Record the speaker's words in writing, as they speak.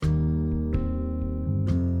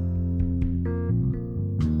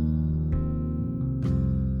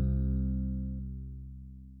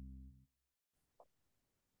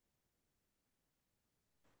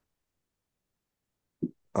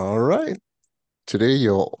All right. Today,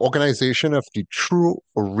 your organization of the true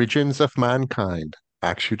origins of mankind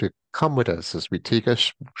asks you to come with us as we take a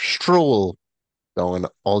stroll down an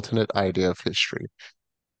alternate idea of history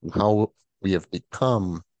and how we have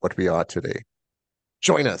become what we are today.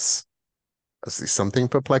 Join us as the Something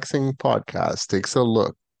Perplexing podcast takes a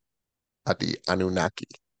look at the Anunnaki.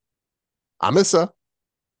 I'm Issa,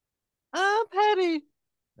 I'm Patty.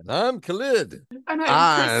 And I'm Khalid. And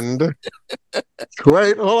I'm Chris. and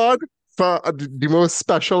wait, hold on. For the most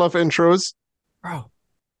special of intros, Bro,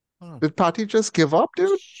 hold on. did Patty just give up,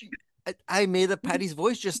 dude? I made up Patty's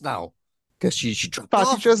voice just now. Because she dropped Patty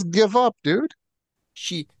off. just give up, dude.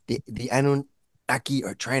 The Anunnaki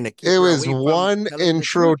are trying to keep It her was away from one telling the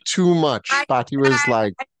intro truth. too much. Patty was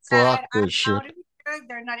like, I fuck said, I'm this shit. out of here.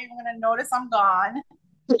 They're not even going to notice I'm gone.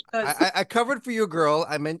 'Cause I covered for you, girl.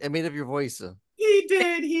 I made up your voice. he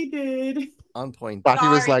did. On point. Patty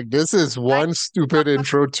was Sorry. like, this is one stupid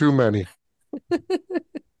intro too many. I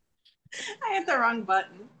hit the wrong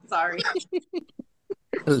button. Sorry.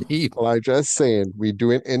 Leave. Well, I just saying, we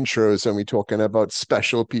doing intros and we talking about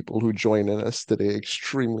special people who join in us today,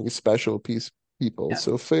 extremely special people. Yeah.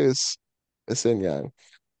 So first, listen, Yang,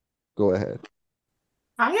 go ahead.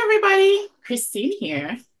 Hi, everybody. Christine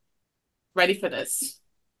here. Ready for this?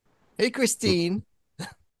 Hey, Christine.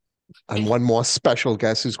 And one more special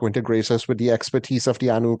guest who's going to grace us with the expertise of the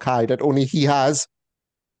Anunnaki that only he has,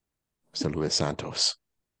 Mr. Luis Santos.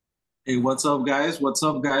 Hey, what's up, guys? What's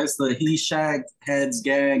up, guys? The He Shagged Heads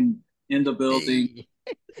gang in the building.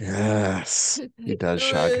 Hey. Yes, he does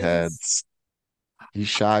shag Luis. heads. He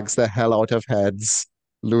shags the hell out of heads.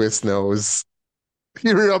 Lewis knows.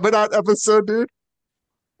 You remember that episode, dude?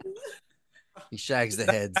 He shags the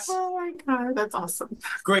heads. Oh my God, that's awesome.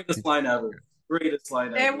 Greatest line ever. Greatest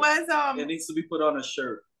line ever. It was, It needs to be put on a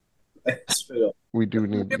shirt. Straight up. We do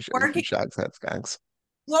need We're working. he shags heads, gangs.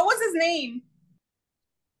 what was his name?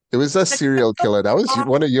 It was a serial killer. That was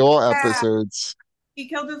one of your Yeah. episodes. He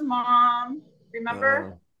killed his mom.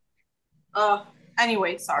 Remember?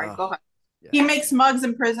 Anyway, sorry. Oh. Go ahead. Yeah. He makes mugs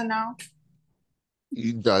in prison now.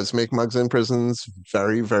 He does make mugs in prisons,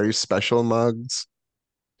 very, very special mugs.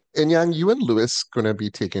 And Yang, you and Lewis gonna be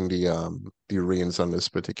taking the reins on this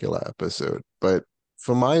particular episode. But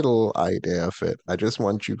for my little idea of it, I just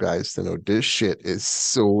want you guys to know this shit is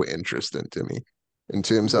so interesting to me. In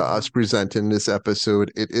terms of us presenting this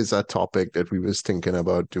episode, it is a topic that we was thinking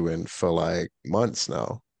about doing for like months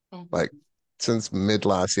now. Like since mid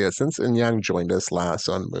last year, since Yang joined us last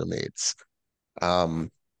on Mermaids.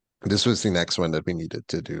 This was the next one that we needed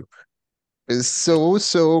to do. It's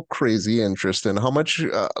so crazy interesting. How much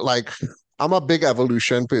like I'm a big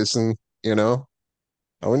evolution person, you know.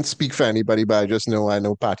 I wouldn't speak for anybody, but I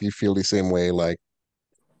know Patty feel the same way. Like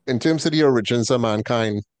in terms of the origins of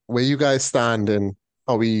mankind, where you guys stand and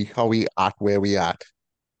how we at where we at.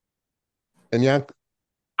 And yeah,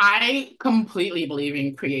 I completely believe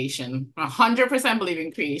in creation, 100% believe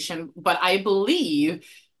in creation, but I believe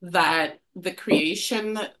that the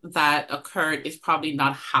creation that occurred is probably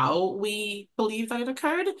not how we believe that it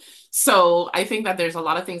occurred. So I think that there's a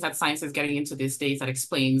lot of things that science is getting into these days that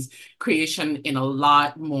explains creation in a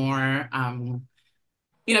lot more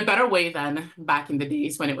in a better way than back in the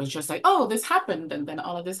days when it was just like, oh, this happened and then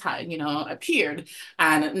all of this appeared.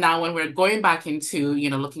 And now when we're going back into,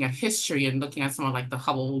 looking at history and looking at some of like the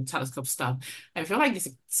Hubble telescope stuff, I feel like it's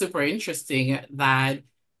super interesting that,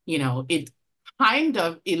 it kind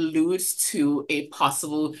of alludes to a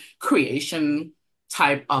possible creation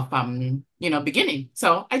type of beginning.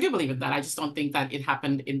 So I do believe in that. I just don't think that it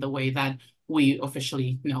happened in the way that we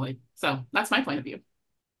officially know it. So that's my point of view.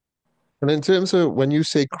 and in terms of when you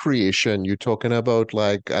say creation, you're talking about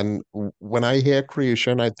like, and when I hear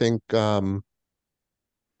creation, I think the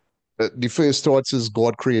first thoughts is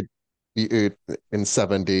God created the earth in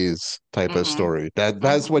 7 days type of Mhm. story.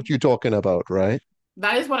 That's what you're talking about, right?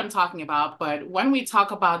 That is what I'm talking about. But when we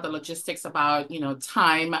talk about the logistics about,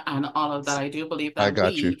 time and all of that, I do believe I that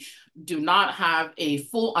got you. we do not have a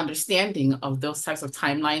full understanding of those types of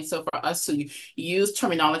timelines. So for us to use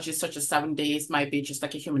terminology such as 7 days might be just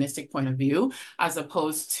like a humanistic point of view, as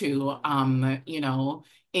opposed to,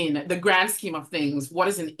 in the grand scheme of things, what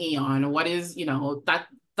is an eon? What is,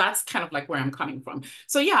 that's kind of like where I'm coming from.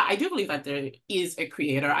 So yeah, I do believe that there is a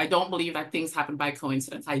creator. I don't believe that things happen by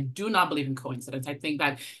coincidence. I do not believe in coincidence. I think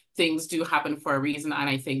that things do happen for a reason. And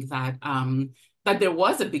I think that that there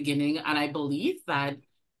was a beginning. And I believe that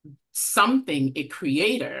a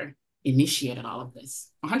creator initiated all of this.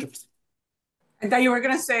 100%. I thought you were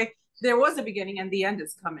going to say there was a beginning and the end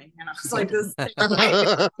is coming. It's like this.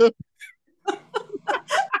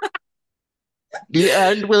 The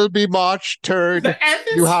end will be March 3rd. The end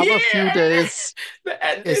You is have a few here. days. The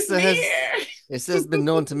end It is still has near. it still has been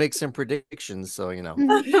known to make some predictions, so I don't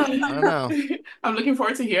know. I'm looking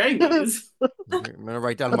forward to hearing these. I'm gonna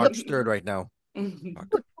write down March 3rd right now.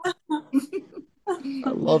 Fuck.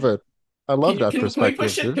 I love it. I love that Can we perspective,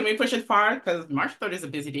 push it? dude. Can we push it far? Because March 3rd is a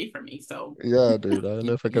busy day for me. So Yeah, dude. I don't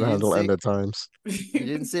know if I You can didn't handle say end of times. you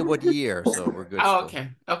didn't say what year, so we're good oh, still.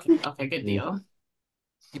 okay, good Mm. deal.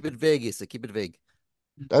 Keep it vague, Issa. Keep it vague.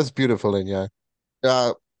 That's beautiful, and yeah.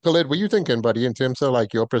 Khalid, what you thinking, buddy, in terms of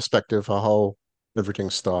like your perspective of how everything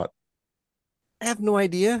start? I have no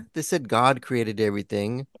idea. They said God created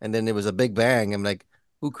everything, and then there was a Big Bang. I'm like,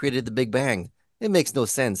 who created the Big Bang? It makes no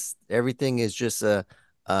sense. Everything is just an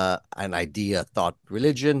idea, thought.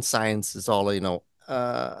 Religion, science is all,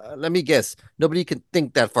 let me guess. Nobody can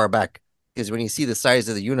think that far back because when you see the size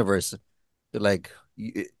of the universe, they're like,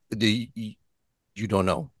 you don't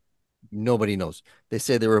know. Nobody knows. They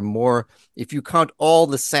say there were more. If you count all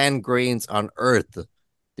the sand grains on Earth,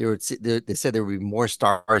 they said there would be more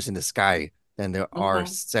stars in the sky than there are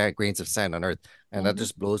Mhm, grains of sand on Earth, and that mhm.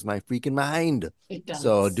 just blows my freaking mind. It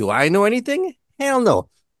So, does. do I know anything? Hell no.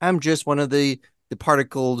 I'm just one of the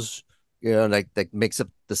particles, like that makes up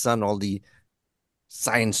the sun. All the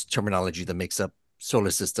science terminology that makes up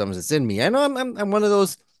solar systems. It's in me. I know I'm one of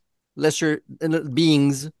those lesser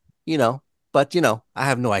beings, you know, but I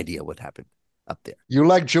have no idea what happened up there. You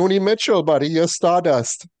like Joni Mitchell, buddy. You're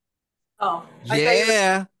Stardust. Oh, I thought you were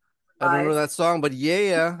Yeah, I don't know alive. that song, but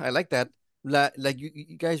yeah, I like that. Like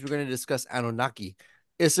you guys were going to discuss Anunnaki.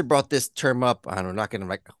 Issa brought this term up, Anunnaki, and I'm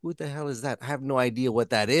like, who the hell is that? I have no idea what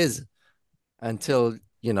that is until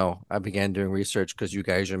I began doing research because you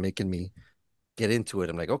guys are making me get into it.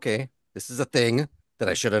 I'm like, okay, this is a thing that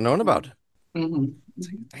I should have known about. Mhm.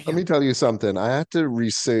 Let me Damn. tell you something. I had to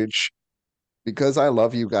research because I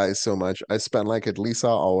love you guys so much. I spent like at least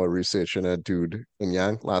an hour researching a dude in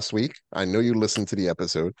Yang last week. I know you listened to the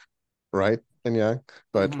episode, right? In Yang,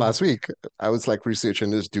 but Mhm. last week I was like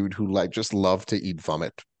researching this dude who like just loved to eat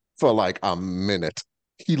vomit for like a minute.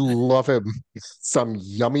 He loved him some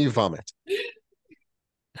yummy vomit.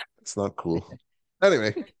 It's not cool.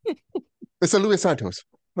 Anyway, Mr. Luis Santos,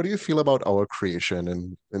 how do you feel about our creation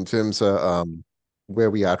and in terms of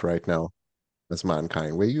where we at right now as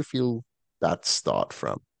mankind? Where you feel that start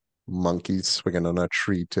from? Monkeys swinging on a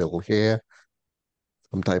tree till here,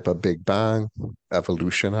 some type of Big Bang,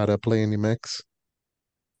 evolution had a play in the mix.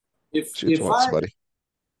 If What's your if thoughts, I buddy?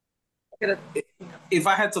 if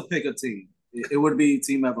I had to pick a team, it would be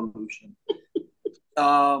Team Evolution.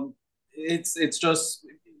 Um, it's just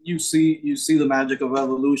you see the magic of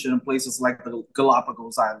evolution in places like the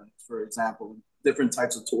Galapagos Islands, for example. Different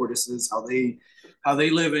types of tortoises, how they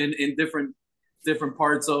live in different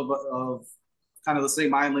parts of kind of the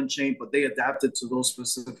same island chain, but they adapted to those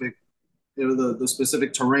specific the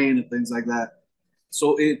specific terrain and things like that.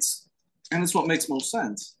 So it's what makes most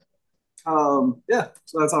sense. Yeah,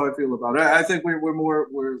 so that's how I feel about it. I think we're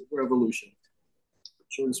evolution.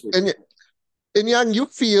 Short and sweet. And Yang, you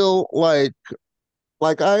feel like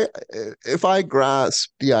if I grasp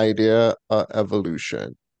the idea of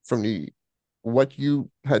evolution from the what you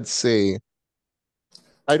had say,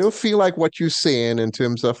 I don't feel like what you're saying in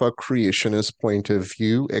terms of a creationist point of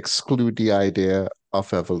view exclude the idea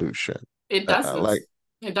of evolution. It doesn't. Like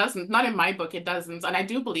It doesn't. Not in my book, it doesn't. And I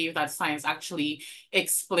do believe that science actually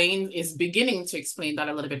is beginning to explain that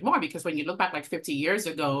a little bit more because when you look back like 50 years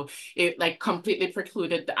ago, it like completely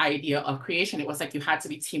precluded the idea of creation. It was like you had to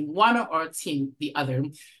be team one or team the other.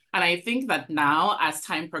 And I think that now, as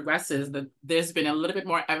time progresses, that there's been a little bit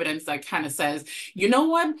more evidence that kind of says, you know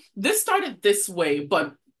what, this started this way,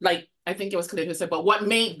 but like I think it was Khalid who said, but what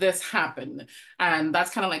made this happen? And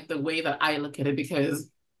that's kind of like the way that I look at it because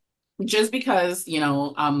just because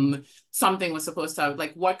something was supposed to have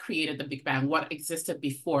like what created the Big Bang, what existed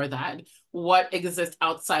before that, what exists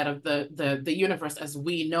outside of the universe as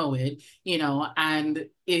we know it, and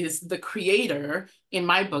is the creator in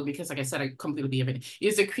my book, because like I said, I completely believe in it,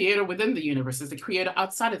 is the creator within the universe, is the creator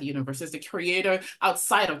outside of the universe, is the creator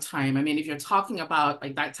outside of time. I mean, if you're talking about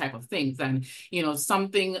like that type of thing, then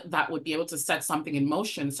something that would be able to set something in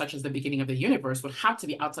motion, such as the beginning of the universe, would have to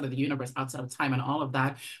be outside of the universe, outside of time and all of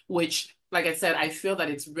that, which, like I said, I feel that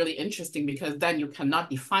it's really interesting because then you cannot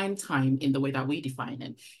define time in the way that we define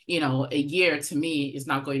it. A year to me is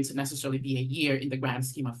not going to necessarily be a year in the grand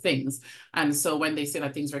scheme of things. And so when they say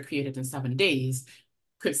that things were created in 7 days,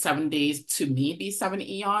 could 7 days to me be 7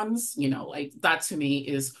 eons? Like that to me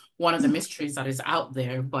is one of the mysteries that is out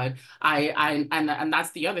there. But and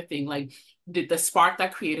that's the other thing, like, did the spark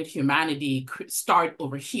that created humanity start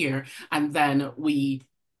over here and then we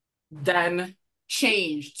then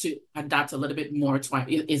change to adapt a little bit more to our,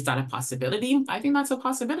 is that a possibility? I think that's a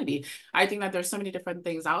possibility. I think that there's so many different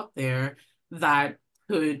things out there that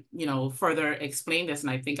could, further explain this.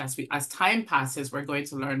 And I think as time passes, we're going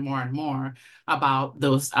to learn more and more about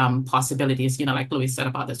those possibilities, like Louis said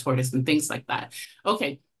about the tortoise and things like that.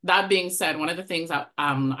 Okay, that being said, one of the things that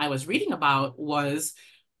I was reading about was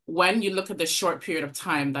when you look at the short period of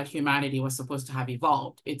time that humanity was supposed to have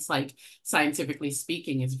evolved, it's like, scientifically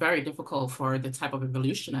speaking, it's very difficult for the type of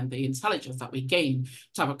evolution and the intelligence that we gain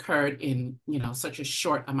to have occurred in, such a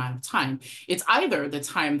short amount of time. It's either the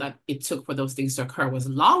time that it took for those things to occur was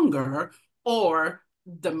longer, or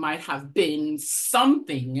there might have been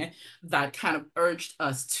something that kind of urged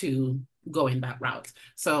us to go in that route.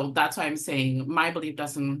 So that's why I'm saying my belief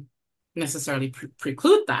doesn't necessarily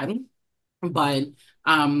preclude that. But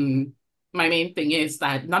my main thing is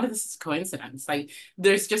that none of this is coincidence. Like,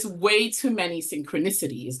 there's just way too many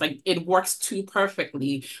synchronicities. Like, it works too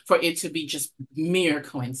perfectly for it to be just mere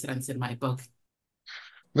coincidence in my book.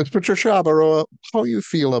 Miss Patricia Abaroa, how you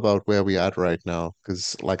feel about where we at right now?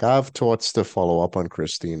 Because like I have thoughts to follow up on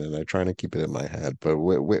Christine, and I'm trying to keep it in my head. But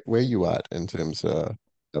where you at in terms of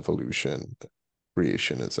evolution,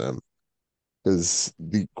 creationism? Is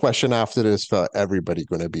the question after this for everybody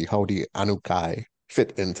going to be how the Anunnaki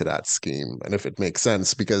fit into that scheme and if it makes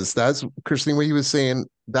sense? Because that's Christine, what you were saying,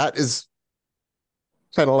 that is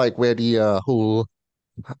kind of like where the whole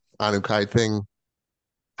Anunnaki thing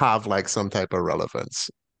have like some type of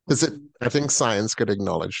relevance. Because I think science could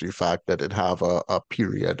acknowledge the fact that it have a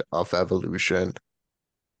period of evolution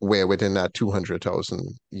where within that 200,000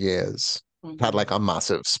 years had like a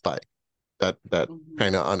massive spike that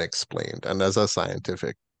kind of unexplained, and as a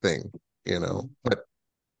scientific thing. But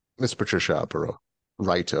Miss Patricia Aparo,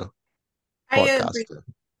 writer, I agree. podcaster.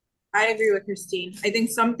 I agree with Christine. I think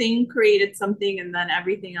something created something and then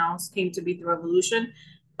everything else came to be through evolution.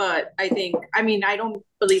 But I don't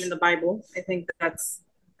believe in the Bible. I think that's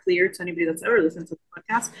clear to anybody that's ever listened to the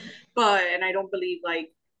podcast. And I don't believe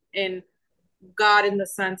like in God in the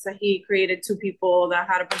sense that he created two people that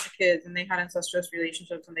had a bunch of kids and they had incestuous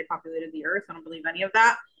relationships and they populated the earth. I don't believe any of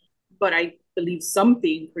that. But I believe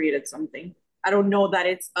something created something. I don't know that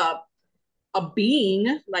it's a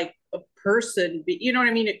being, like a person. You know what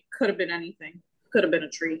I mean? It could have been anything. Could have been a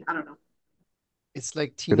tree. I don't know. It's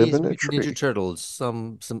like Could have Teenage been a Mutant Ninja tree. Turtles.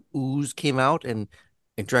 Some ooze came out and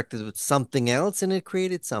interacted with something else, and it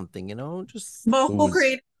created something. Just But who Ooze.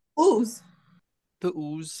 created ooze? the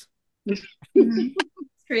ooze.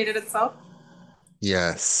 Created itself.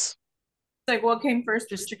 Yes. It's like what came first,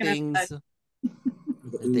 the Just chicken and the egg?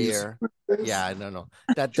 things there. Yeah, I don't know.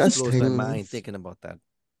 That just Just blows my mind things. thinking about that.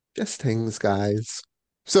 Just things, guys.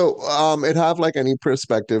 So, it have like any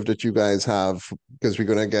perspective that you guys have, because we're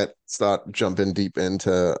gonna start jumping deep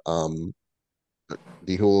into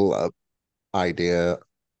the whole idea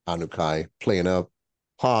Anunnaki playing a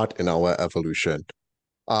part in our evolution.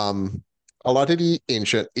 Um, a lot of the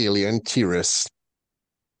ancient alien theorists,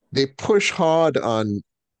 they push hard on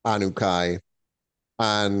Anunnaki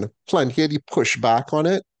and plenty of the pushback on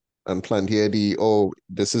it and plenty of the, oh,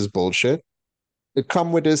 this is bullshit. It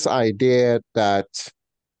come with this idea that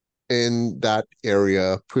in that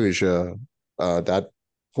area, Persia, that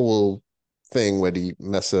whole thing where the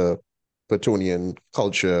Mesopotamian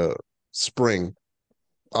culture spring,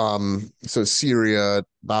 so Syria,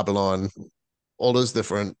 Babylon, all those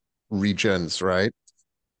different regions, right?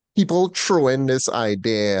 People throw in this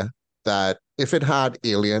idea that if it had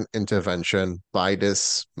alien intervention by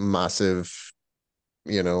this massive,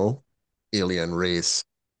 you know, alien race,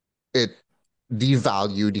 it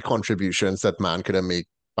devalued the contributions that man could have made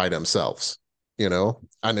by themselves.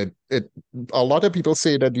 And it a lot of people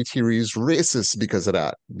say that the theory is racist because of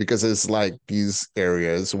that, because it's like these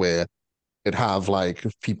areas where it have like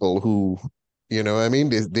people who, what I mean,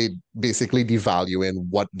 they basically devaluing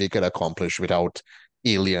what they could accomplish without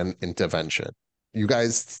alien intervention. You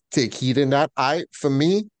guys take heed in that. For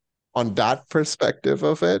me, on that perspective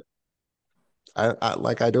of it,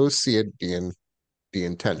 I don't see it being the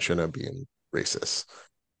intention of being racist.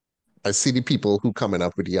 I see the people who coming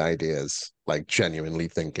up with the ideas like genuinely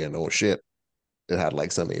thinking, oh shit, it had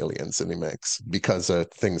like some aliens in the mix because of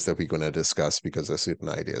things that we're going to discuss, because of certain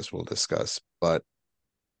ideas we'll discuss. But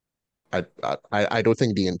I don't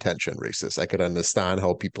think the intention racist. I could understand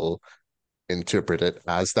how people interpret it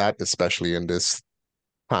as that, especially in this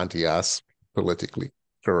panty-ass politically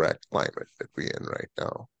correct climate that we're in right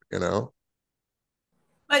now.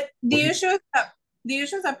 But the issue is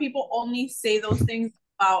that people only say those things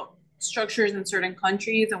about structures in certain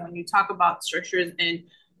countries, and when you talk about structures in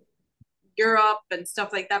Europe and stuff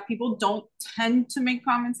like that, people don't tend to make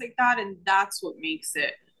comments like that, and that's what makes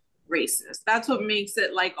it racist. That's what makes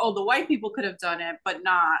it like, oh, the white people could have done it, but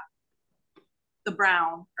not the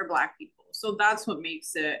brown or black people. So that's what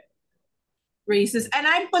makes it racist. And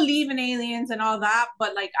I believe in aliens and all that,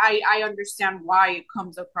 but like I understand why it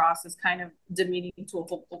comes across as kind of demeaning to a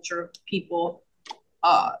whole culture of people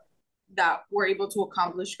that were able to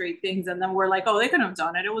accomplish great things, and then we're like, oh, they couldn't have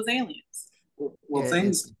done it. It was aliens. Well, Yeah,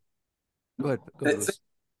 things. go ahead, Louis.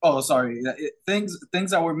 Oh, sorry. Things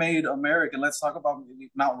that were made American. Let's talk about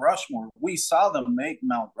Mount Rushmore. We saw them make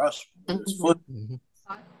Mount Rushmore. There's foot.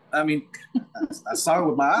 I mean, I saw it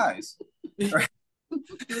with my eyes. Right?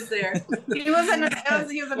 He was there. He was another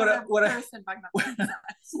person back then.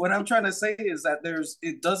 What I'm trying to say is that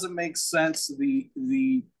it doesn't make sense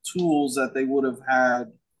the tools that they would have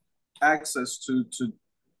had access to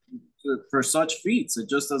for such feats. It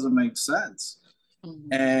just doesn't make sense.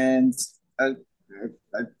 Mm-hmm. And I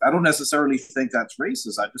don't necessarily think that's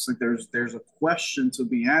racist. I just think there's a question to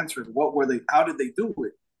be answered. What were they? How did they do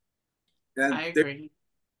it? And I agree.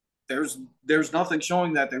 There's nothing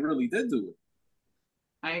showing that they really did do it.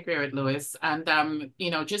 I agree with Louis. And,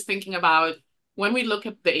 just thinking about when we look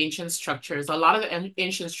at the ancient structures, a lot of the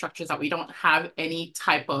ancient structures that we don't have any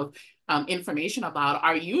type of information about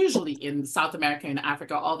are usually in South America and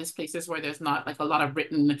Africa, all these places where there's not like a lot of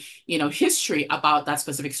written, history about that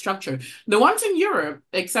specific structure. The ones in Europe,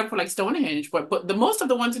 except for like Stonehenge, but the most of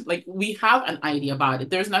the ones, like we have an idea about it.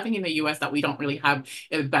 There's nothing in the US that we don't really have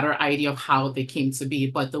a better idea of how they came to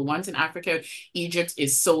be. But the ones in Africa, Egypt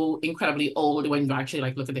is so incredibly old when you actually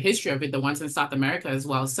like look at the history of it, the ones in South America as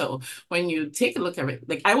well. So when you take a look at it,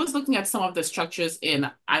 like I was looking at some of the structures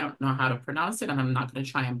in, I don't know how to pronounce it, and I'm not going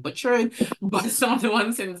to try and butcher it, but some of the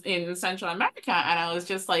ones in Central America, and I was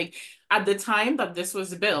just like, at the time that this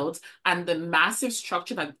was built and the massive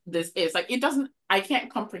structure that this is, like, I can't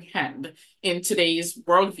comprehend in today's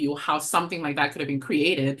worldview how something like that could have been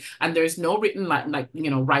created, and there's no written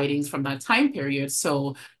writings from that time period.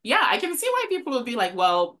 So yeah, I can see why people would be like,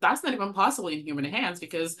 well, that's not even possible in human hands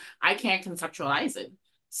because I can't conceptualize it.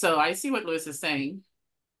 So I see what Louis is saying.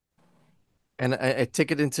 And I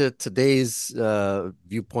take it into today's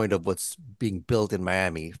viewpoint of what's being built in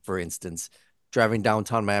Miami, for instance. Driving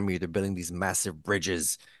downtown Miami, they're building these massive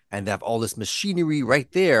bridges and they have all this machinery right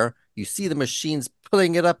there. You see the machines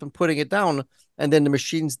pulling it up and putting it down, and then the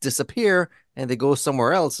machines disappear and they go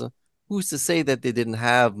somewhere else. Who's to say that they didn't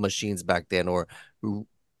have machines back then or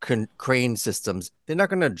crane systems? They're not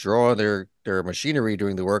going to draw their machinery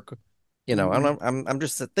doing the work. I'm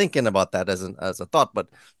just thinking about that as a thought, but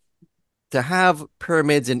to have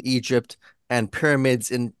pyramids in Egypt and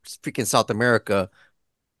pyramids in freaking South America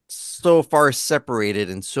so far separated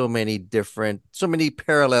and so many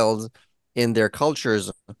parallels in their cultures,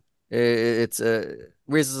 it's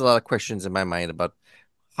raises a lot of questions in my mind about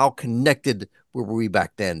how connected were we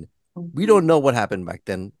back then. We don't know what happened back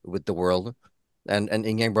then with the world, and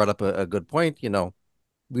Yang brought up a good point. We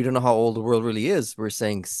don't know how old the world really is. We're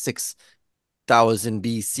saying 6,000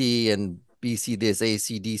 BC and BC this,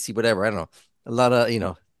 AC, DC, whatever. I don't know. A lot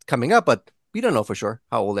of, coming up, but we don't know for sure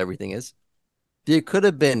how old everything is. There could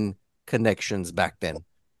have been connections back then,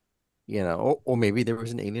 or maybe there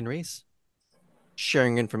was an alien race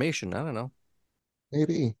sharing information. I don't know.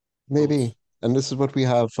 Maybe. And this is what we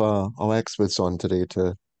have our experts on today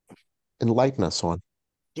to enlighten us on.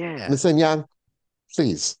 Yeah. Miss Yang,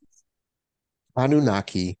 please.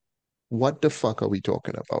 Anunnaki, what the fuck are we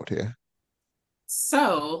talking about here?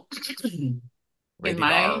 So, Rated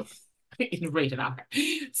R. Rated R.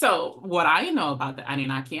 So, what I know about the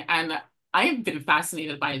Anunnaki, and I've been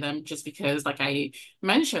fascinated by them just because, like I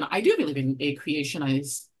mentioned, I do believe in a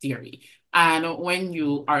creationist theory. And when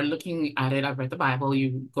you are looking at it, I've read the Bible,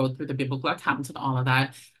 you go through the biblical accounts and all of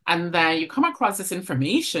that, and then you come across this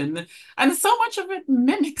information, and so much of it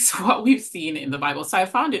mimics what we've seen in the Bible. So I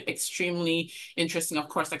found it extremely interesting. Of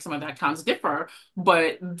course, like some of the accounts differ,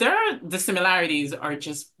 but the similarities are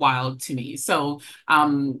just wild to me. So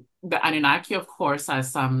the Anunnaki, of course,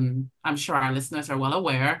 as I'm sure our listeners are well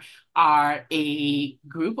aware, are a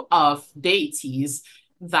group of deities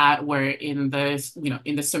that were in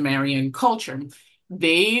the Sumerian culture.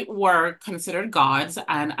 They were considered gods,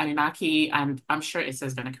 and Anunnaki, and I'm sure it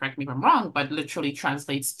says, gonna correct me if I'm wrong, but literally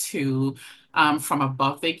translates to from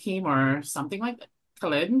above they came or something like that.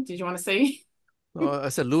 Khalid, did you want to say? I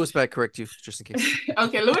said Louis might correct you just in case.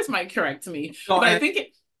 Okay, Louis might correct me, but I think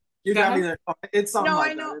you got me there. It's something. No,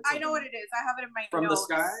 like I know what it is. I have it in my from notes.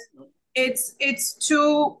 the sky. It's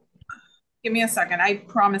two. Give me a second. I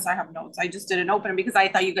promise I have notes. I just didn't open them because I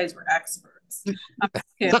thought you guys were experts.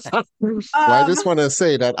 Okay. Well, I just want to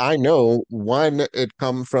say that I know one, it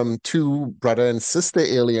come from two brother and sister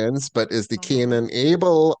aliens, but is the Cain and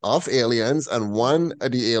Abel of aliens, and one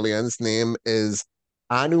of the aliens' name is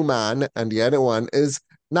Anuman, and the other one is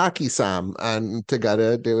Naki-sam, and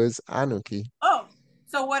together there is Anuki. Oh,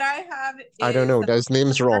 so what I have I don't is know, those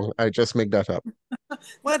names wrong. I just make that up.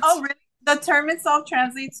 What? oh, really? The term itself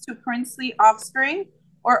translates to princely offspring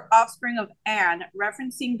or offspring of An,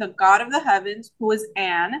 referencing the god of the heavens, who is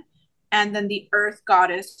An, and then the earth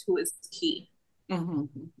goddess, who is Ki. Mhm.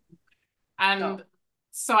 So, And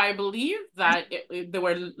so I believe that they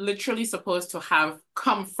were literally supposed to have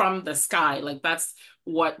come from the sky. Like that's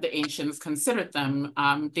what the ancients considered them,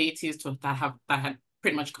 deities that had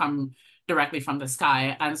pretty much come directly from the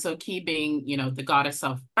sky. And so Ki being, the goddess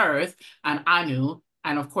of earth, and Anu,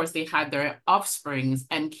 and of course they had their offsprings,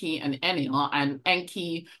 Enki and Enil, and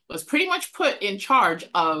Enki was pretty much put in charge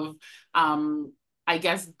of I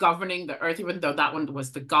guess governing the earth, even though that one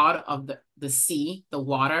was the god of the sea, the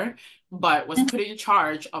water, but was put in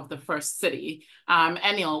charge of the first city.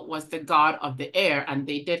 Enil was the god of the air, and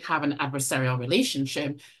they did have an adversarial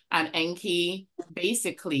relationship. And Enki,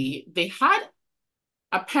 basically, they had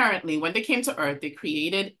apparently, when they came to Earth, they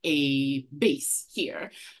created a base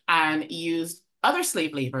here and used other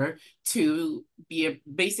slave labor to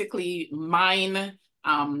basically mine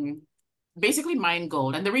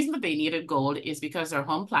gold. And the reason that they needed gold is because their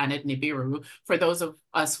home planet, Nibiru, for those of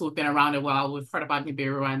us who've been around a while, we've heard about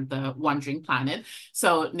Nibiru and the wandering planet.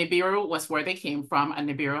 So Nibiru was where they came from, and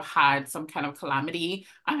Nibiru had some kind of calamity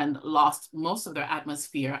and lost most of their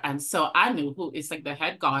atmosphere. And so Anu, who is like the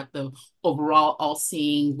head god, the overall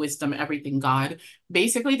all-seeing wisdom, everything god,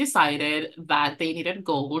 basically decided that they needed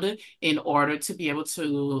gold in order to be able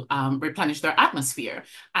to replenish their atmosphere.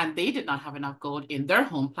 And they did not have enough gold in their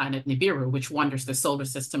home planet, Nibiru, which wanders the solar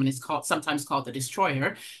system and is sometimes called the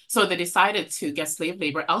Destroyer. So they decided to get slave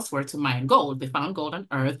labor elsewhere to mine gold. They found gold on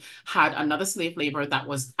Earth, had another slave labor that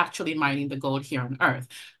was actually mining the gold here on Earth.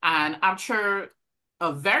 And after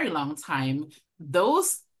a very long time,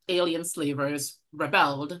 those alien slavers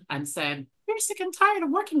rebelled and said, we're sick and tired of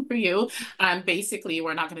working for you. And basically,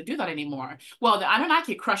 we're not going to do that anymore. Well, the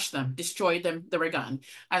Anunnaki crushed them, destroyed them, they were gone.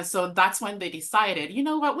 And so that's when they decided, you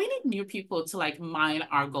know what, we need new people to like mine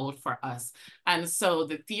our gold for us. And so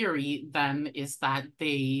the theory then is that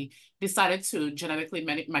they decided to genetically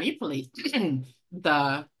manipulate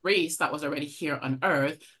the race that was already here on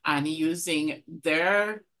Earth, and using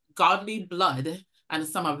their godly blood and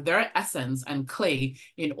some of their essence and clay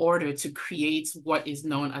in order to create what is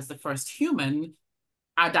known as the first human,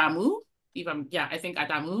 Adamu. I think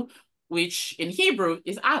Adamu, which in Hebrew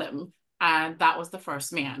is Adam, and that was the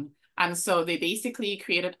first man. And so they basically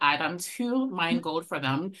created Adam to mine gold for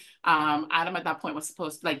them. Adam at that point was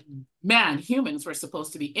supposed, like, humans were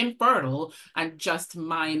supposed to be infertile and just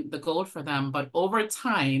mine the gold for them. But over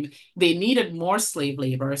time, they needed more slave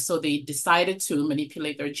labor. So they decided to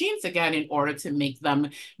manipulate their genes again in order to make them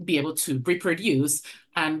be able to reproduce.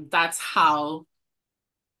 And that's how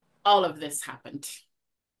all of this happened.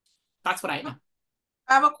 That's what I know.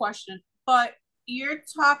 I have a question, but you're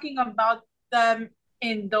talking about them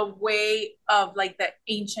in the way of like the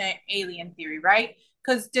ancient alien theory, right?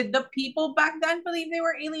 Because did the people back then believe they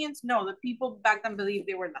were aliens? No, the people back then believed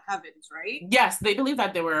they were in the heavens, right? Yes, they believe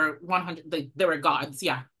that they were 100, they were gods.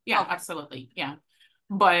 Yeah, yeah, Okay. absolutely. Yeah.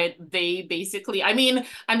 But they basically, I mean,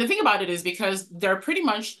 and the thing about it is because they're pretty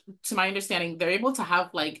much, to my understanding, they're able to have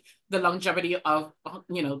like the longevity of,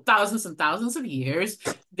 thousands and thousands of years.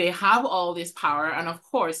 They have all this power. And of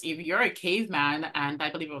course, if you're a caveman, and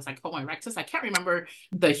I believe it was like Homo erectus, I can't remember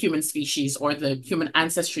the human species or the human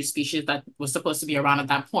ancestry species that was supposed to be around at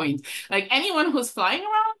that point. Like anyone who's flying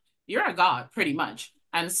around, you're a god pretty much.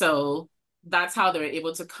 And so that's how they were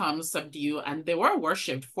able to come, subdue, and they were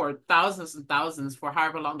worshipped for thousands and thousands for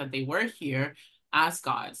however long that they were here as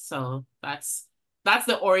gods. So that's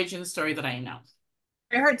the origin story that I know.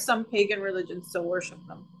 I heard some pagan religions still worship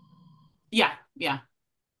them. Yeah, yeah.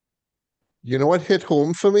 You know what hit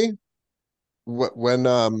home for me? When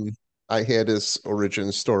I hear this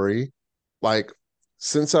origin story, like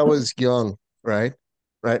since I was young, right?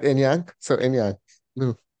 Right, Inyang? So Inyang,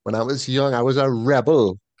 when I was young, I was a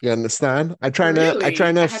rebel. You understand? I trying Really? to I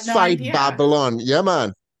had no fight idea. Babylon. Yeah,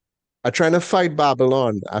 man. I trying to fight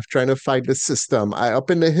Babylon. I'm trying to fight the system. I up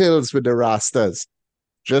in the hills with the Rastas.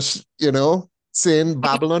 Just, saying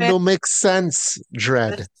Babylon don't make sense,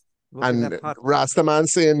 Dread. Smoking And that pot. Rastaman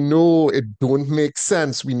saying, no, it don't make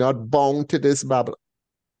sense. We're not bound to this Babylon.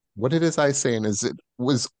 What it is I saying is it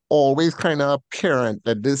was always kind of apparent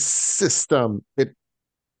that this system, it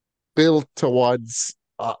built towards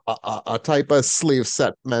a type of slave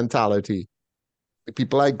set mentality. The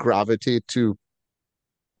people I gravitate to,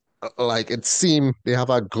 like it seem they have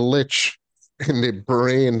a glitch in their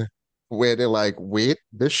brain where they're like, wait,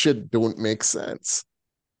 this shit don't make sense.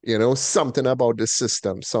 Something about the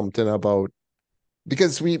system, something about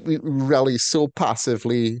because we really so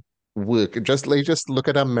passively work. Just look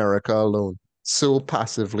at America alone. So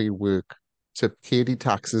passively work to pay the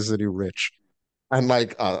taxes of the rich. And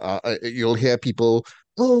like you'll hear people,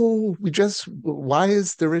 oh, why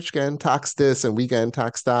is the rich getting taxed this and we getting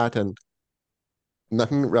taxed that? And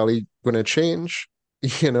nothing really gonna change.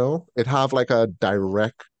 It have like a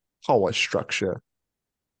direct power structure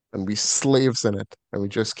and we slaves in it and we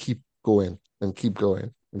just keep going and keep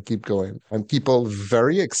going and keep going. And people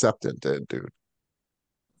very acceptant, dude. It's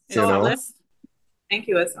You So know? let's thank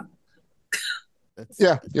you, Issa. That's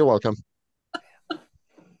Yeah, you're welcome.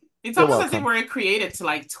 it's You're almost as if welcome. we're created to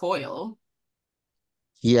like toil.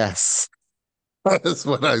 Yes. That's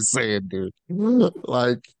what I said, dude.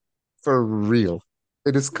 Like, for real.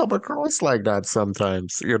 It is come across like that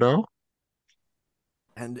sometimes. and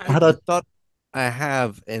I had the a thought I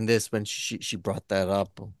have in this when she brought that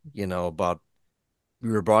up,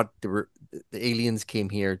 about the aliens came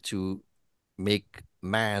here to make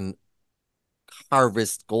man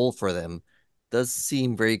harvest gold for them. Does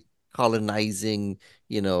seem very colonizing,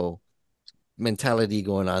 you know, mentality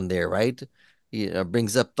going on there, right?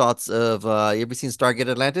 Brings up thoughts of you ever seen Stargate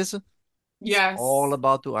Atlantis? It's all Yes,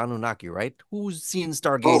 about the Anunnaki, right? Who's seen Oh,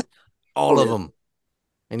 Stargate? All oh of yeah. them.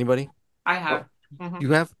 Anybody? I Oh, have. Mhm.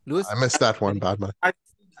 You have, Lewis? I missed that one, Any? Batman.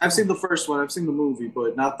 I've seen the first one. I've seen the movie,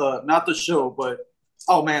 but not the show. But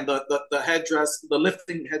oh man, the headdress, the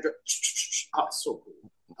lifting headdress. Oh, so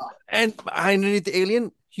cool. Oh, And underneath the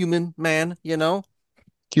alien, human man,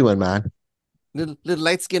 Human man. little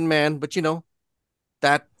light skinned man, but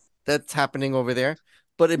that that's happening over there.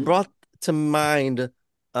 But it brought to mind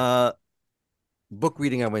uh book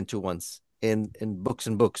reading I went to once in Books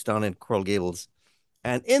and Books down in Coral Gables.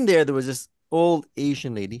 And in there was this old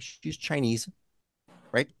Asian lady. She's Chinese,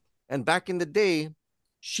 right? And back in the day,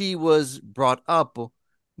 she was brought up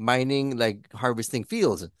mining, like harvesting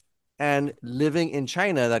fields and living in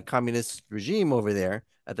China, that communist regime over there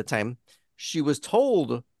at the time. She was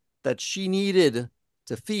told that she needed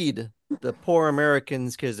to feed the poor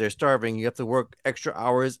Americans because they're starving. You have to work extra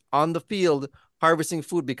hours on the field harvesting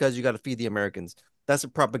food because you got to feed the Americans. That's the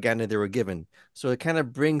propaganda they were given. So it kind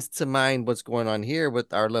of brings to mind what's going on here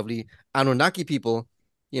with our lovely Anunnaki people.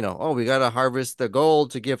 Oh, we got to harvest the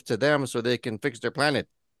gold to give to them so they can fix their planet.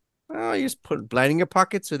 Oh, you just put blind in your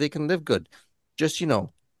pocket so they can live good. Just,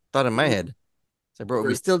 thought in my head. So, bro, are we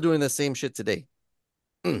great, still doing the same shit today?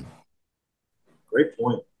 Mm, great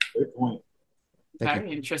point. Great point. thank you.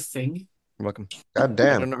 Very interesting. You're welcome. God I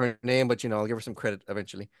damn. don't know her name, but, I'll give her some credit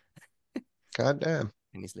eventually. God damn.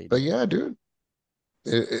 Chinese But lady. yeah, dude,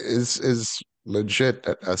 it is legit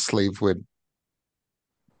that a slave would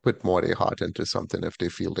put more of their heart into something if they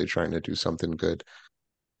feel they're trying to do something good.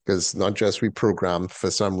 Because not just we program for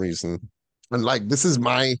some reason. And like this is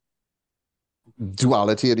my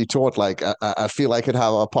duality of the thought. Like I feel like it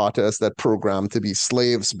have a part of us that program to be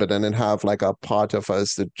slaves, but then it have like a part of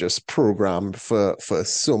us that just program for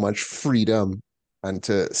so much freedom and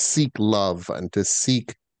to seek love and to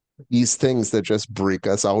seek these things that just break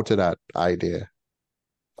us out of that idea.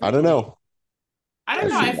 I don't Really? know. I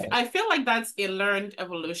don't I know. feel like I feel like that's a learned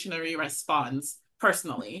evolutionary response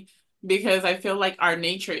personally, because I feel like our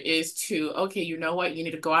nature is to, okay, you know what? You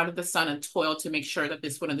need to go out of the sun and toil to make sure that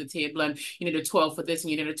this food on the table, and you need to toil for this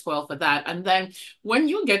and you need to toil for that. And then when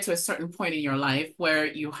you get to a certain point in your life where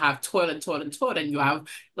you have toil and toil and toil and you have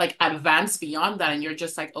like advanced beyond that, and you're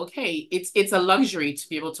just like, okay, it's a luxury to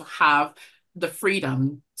be able to have the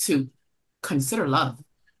freedom to consider love.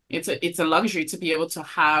 It's a luxury to be able to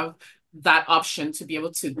have that option to be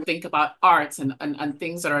able to think about arts and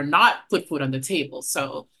things that are not put food on the table.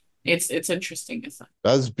 So it's interesting.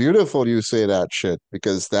 that's beautiful you say that shit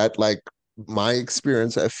because that like my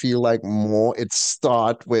experience, I feel like more it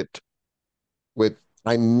start with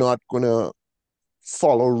I'm not gonna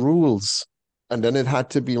follow rules. And then it had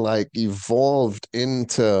to be like evolved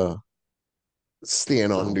into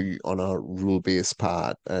staying on a rule-based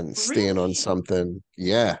path and staying on Really? something.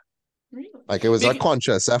 Yeah. Really? Like it was a Bec-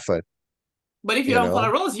 conscious effort, but if you you don't follow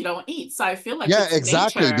know? rules, you don't eat. So I feel like Yeah, it's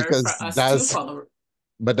exactly. nature Because for us to that's follow.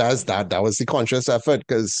 but that's Mhm. that was the conscious effort.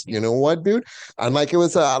 Because you Yeah. know what, dude? And like it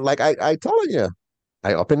was like I telling you,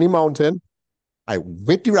 I up in the mountain, I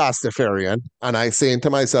with the Rastafarian, and I saying to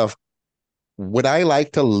myself, would I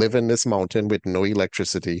like to live in this mountain with no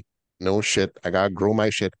electricity, no shit? I gotta grow my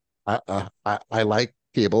shit. I like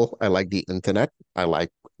cable. I like the internet. I like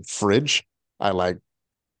fridge. I like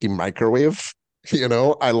the microwave.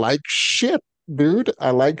 I like shit, dude.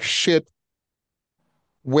 I like shit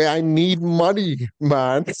where I need money,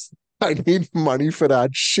 man. I need money for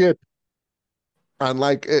that shit. And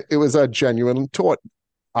like it was a genuine thought.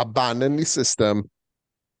 Abandon the system,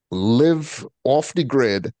 live off the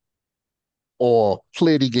grid, or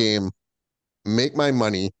play the game, make my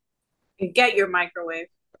money, And get your microwave.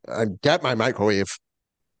 and get my microwave.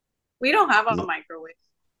 We don't have a microwave.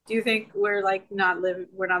 Do you think we're like not living?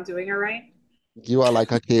 We're not doing it right? You are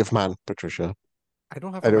like a caveman, Patricia. I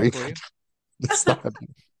don't have I a don't even microwave. understand.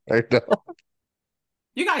 I know.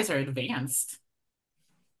 You guys are advanced.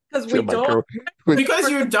 Because Your we don't. microwave. Wait, Because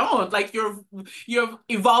you don't. Like you've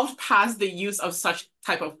evolved past the use of such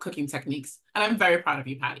type of cooking techniques. And I'm very proud of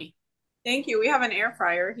you, Patty. Thank you. We have an air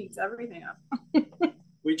fryer. It heats everything up.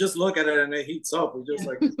 We just look at it and it heats up. We just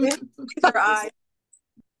like Your eye.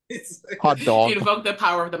 it's hot dog. Invoke the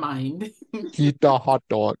power of the mind. Eat the hot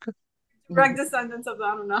dog. Direct descendants of the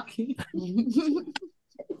Anunnaki.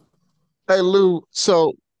 Hey Lou,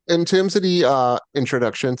 so in terms of the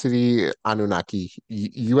introduction to the Anunnaki,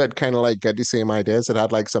 you had kind of like get the same ideas. It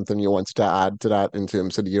had like something you wanted to add to that in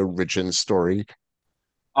terms of the origin story.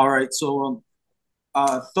 all right. So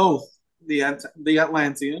Thoth, the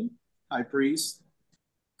Atlantean high priest,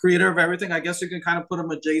 creator of everything. I guess you can kind of put him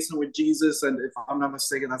adjacent with Jesus, and if I'm not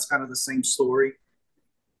mistaken, that's kind of the same story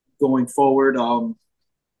going forward. That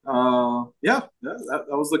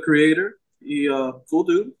was the creator. He cool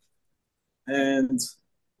dude, and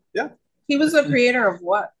yeah, He was the creator of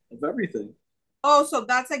what? of everything. Oh, so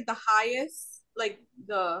that's like the highest, like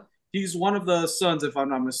the. He's one of the sons, if I'm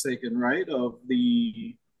not mistaken, right?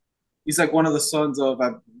 He's like one of the sons of.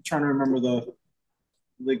 I'm trying to remember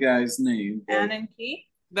the guy's name. Anunnaki.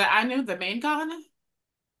 The Anu, the main god?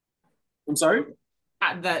 I'm sorry.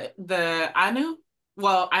 The Anu?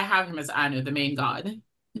 Well, I have him as Anu, the main god.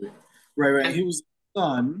 Right. He was the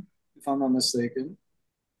son, if I'm not mistaken.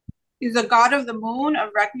 He's the god of the moon, of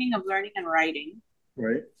reckoning, of learning, and writing.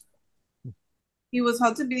 Right. He was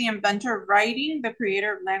held to be the inventor of writing, the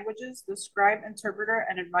creator of languages, the scribe, interpreter,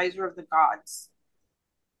 and advisor of the gods,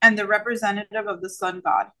 and the representative of the sun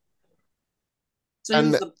god. So he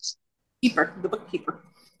And was the keeper, the bookkeeper.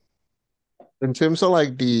 in terms of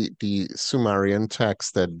like the Sumerian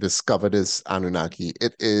text that discovered this Anunnaki,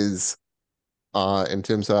 it is in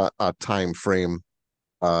terms of a time frame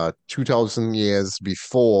 2000 years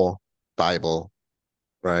before Bible,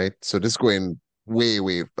 right? So this going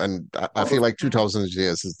way, and I feel like 2000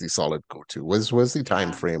 years is the solid go-to. Was the time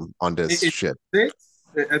Yeah. frame on this It- shit?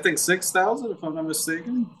 I think 6,000, if I'm not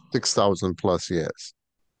mistaken. 6,000 plus years.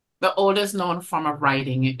 The oldest known form of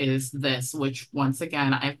writing is this, which once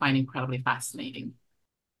again I find incredibly fascinating.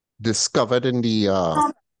 Discovered in the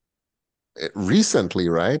recently,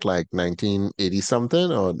 right? Like 1980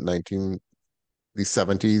 something or 19 the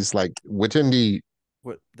 70s, like within the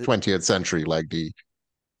What 20th century, like the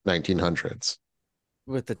 1900s.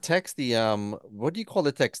 with the text, what do you call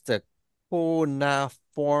the text? The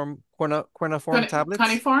cuneiform tablets?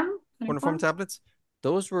 Cuneiform? Cuneiform tablets?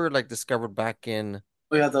 Those were like discovered back in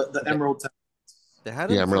Oh yeah, the Emerald. they had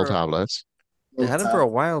The them Emerald for tablets. they had them for a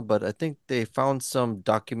while, but I think they found some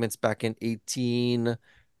documents back in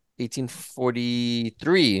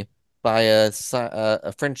 1843 by a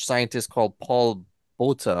French scientist called Paul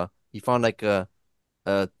Botta. He found like a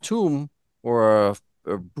tomb or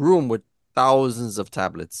a room with thousands of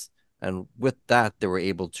tablets. And with that, they were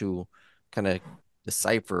able to kind of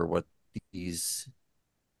decipher what these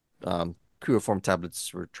cuneiform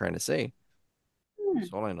tablets were trying to say. That's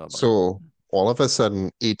all I know about it. So all of a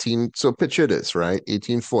sudden, so picture this, right?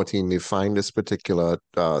 1814, they find this particular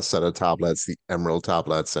set of tablets, the Emerald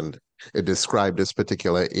tablets, and it described this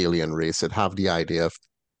particular alien race. It have the idea of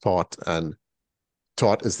thought, and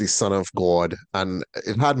thought is the son of God, and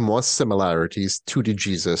it had more similarities to the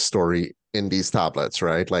Jesus story in these tablets,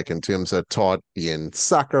 right? Like in terms of thought being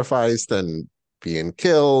sacrificed and being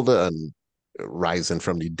killed and rising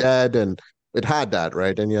from the dead, and it had that,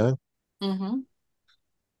 right? And yeah. Mm-hmm.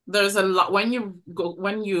 There's a lot when you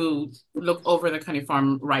look over the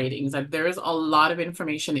cuneiform writings, like there is a lot of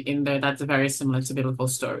information in there that's very similar to biblical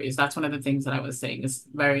stories. That's one of the things that I was saying is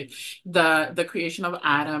very the creation of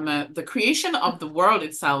Adam, the creation of the world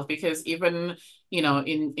itself, because even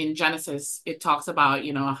in Genesis it talks about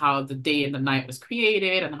how the day and the night was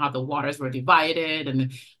created and how the waters were divided,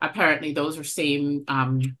 and apparently those are same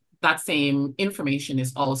that same information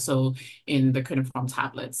is also in the cuneiform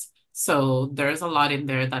tablets. So there's a lot in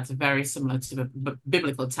there that's very similar to the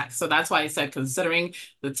biblical text. So that's why I said, considering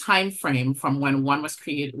the time frame from when one was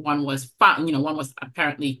created, one was found, one was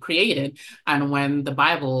apparently created, and when the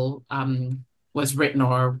Bible was written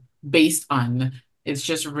or based on, it's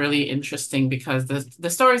just really interesting because the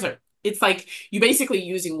stories are. It's like you basically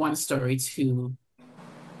using one story to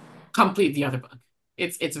complete the other book.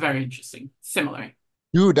 It's very interesting, similar.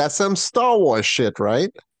 Dude, that's some Star Wars shit, right?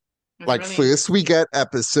 It's Like really first we get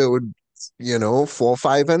episode, 4,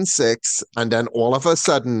 5, and 6, and then all of a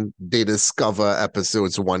sudden they discover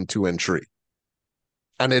episodes 1, 2, and 3.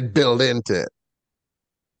 And it built into it.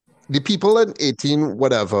 The people in 18,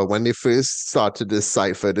 whatever, when they first start to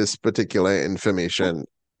decipher this particular information,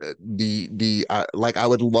 like I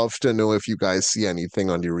would love to know if you guys see anything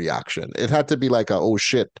on the reaction. It had to be like a oh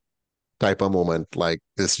shit type of moment, like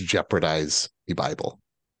this jeopardize the Bible.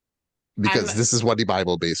 Because and this is what the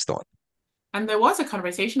Bible based on. And there was a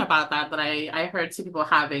conversation about that I heard two people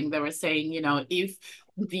having. They were saying, if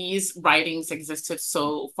these writings existed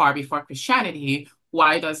so far before Christianity,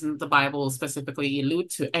 why doesn't the Bible specifically allude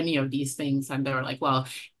to any of these things? And they were like, well,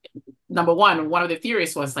 number one of the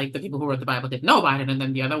theories was like the people who wrote the Bible didn't know about it. And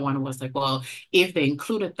then the other one was like, well, if they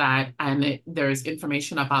included that and there's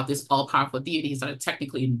information about these all-powerful deities that are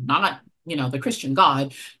technically not, the Christian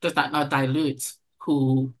God, does that not dilute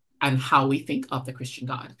who and how we think of the Christian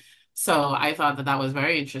God? So I thought that was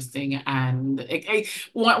very interesting. And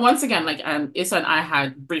once again, like Issa and I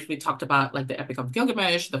had briefly talked about like the Epic of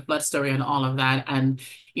Gilgamesh, the flood story and all of that. And,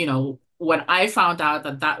 when I found out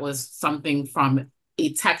that that was something from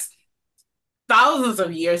a text thousands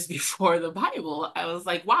of years before the Bible, I was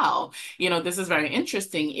like, wow, this is very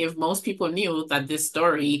interesting. If most people knew that this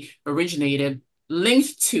story originated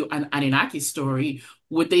linked to an Anunnaki story,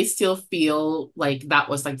 would they still feel like that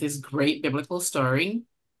was like this great biblical story?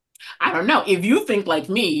 I don't know. If you think like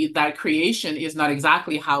me that creation is not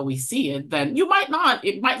exactly how we see it, then it might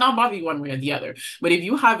not bother you one way or the other. But if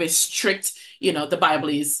you have a strict, the Bible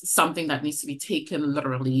is something that needs to be taken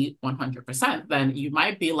literally 100%, then you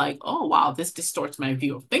might be like, oh, wow, this distorts my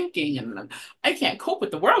view of thinking and I can't cope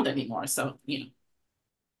with the world anymore. So, maybe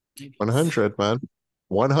 100, man.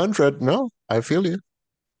 100. No, I feel you.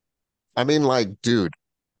 I mean, like, dude,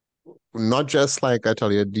 not just like I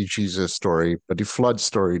tell you the Jesus story, but the flood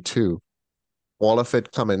story too. All of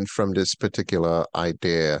it coming from this particular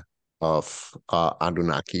idea of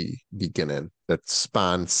Anunnaki beginning that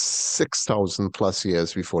spans 6,000 plus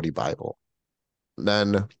years before the Bible.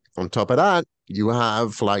 Then on top of that, you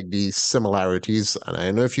have like these similarities, and I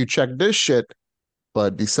don't know if you check this shit,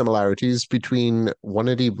 but the similarities between one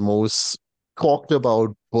of the most talked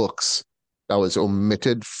about books that was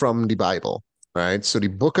omitted from the Bible, right? So the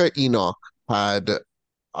Book of Enoch had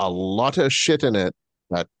a lot of shit in it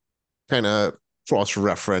that kind of cross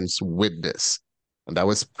reference with this. And that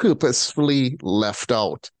was purposefully left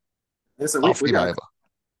out Listen, of we the gotta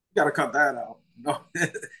Bible. cut that out. No,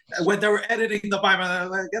 when they were editing the Bible,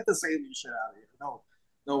 like, get the same shit out of here. No,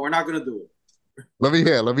 no, we're not gonna do it. Let me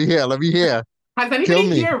hear, let me hear, let me hear. Has Kill anybody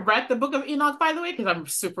me. here read the Book of Enoch, by the way? Because I'm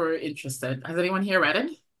super interested. Has anyone here read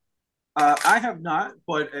it? I have not,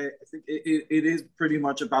 but I think it is pretty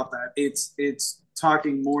much about that. It's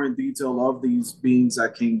talking more in detail of these beings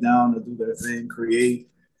that came down to do their thing, create,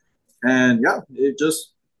 and yeah, it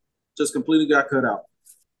just completely got cut out.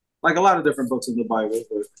 Like a lot of different books in the Bible,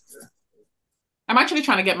 but yeah. I'm actually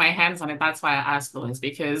trying to get my hands on it. That's why I asked Louis,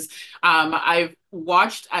 because I've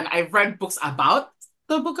watched and I've read books about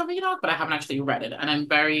the Book of Enoch, but I haven't actually read it. And I'm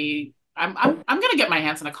gonna get my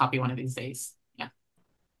hands on a copy one of these days. Yeah.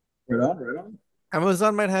 Right on, right on.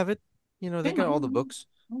 Amazon might have it. They got all the books.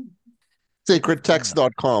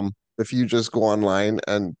 Sacredtext.com. If you just go online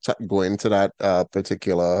and go into that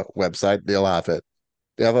particular website, they'll have it.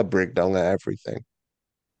 They have a breakdown of everything.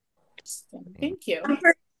 Thank you. I'm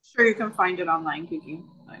pretty sure you can find it online, Kiki.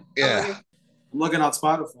 Like, Yeah. I'm looking at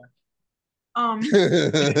Spotify.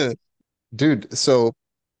 Dude, so,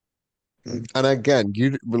 and again,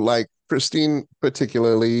 you like Christine,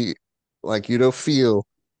 particularly, like you don't feel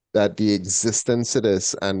that the existence of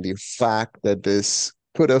this and the fact that this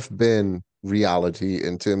could have been reality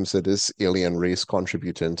in terms of this alien race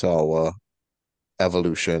contributing to our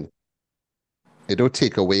evolution. It don't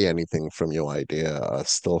take away anything from your idea of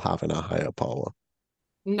still having a higher power.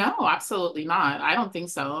 No, absolutely not. I don't think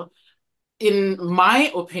so. In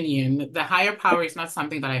my opinion, the higher power is not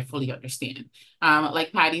something that I fully understand.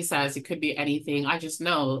 Like Patty says, it could be anything. I just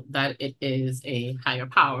know that it is a higher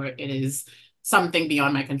power. It is something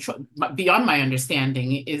beyond my control, beyond my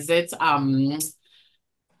understanding. Is it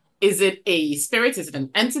Is it a spirit? Is it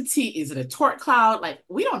an entity? Is it a torch cloud? Like,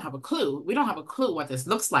 we don't have a clue. We don't have a clue what this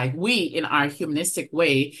looks like. We, in our humanistic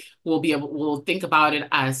way, will think about it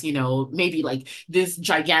as, maybe like this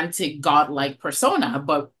gigantic godlike persona,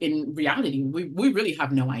 but in reality, we really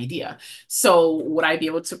have no idea. So would I be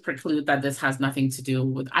able to preclude that this has nothing to do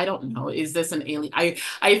with, I don't know, is this an alien?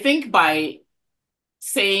 I think by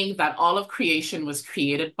saying that all of creation was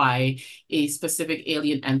created by a specific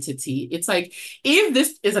alien entity. It's like, if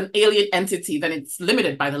this is an alien entity, then it's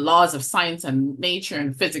limited by the laws of science and nature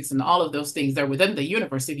and physics and all of those things. They're within the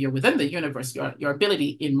universe. If you're within the universe, your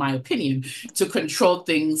ability, in my opinion, to control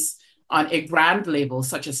things on a grand level,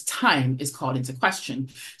 such as time, is called into question.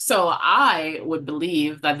 So I would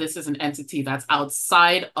believe that this is an entity that's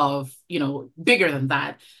outside of, bigger than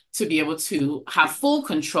that, to be able to have full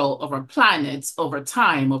control over planets, over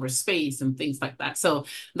time, over space, and things like that. So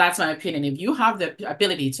that's my opinion. If you have the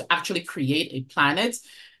ability to actually create a planet,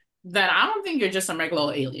 then I don't think you're just a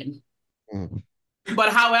regular alien. Mm.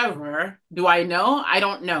 But however, do I know? I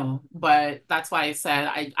don't know. But that's why I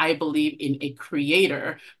said I believe in a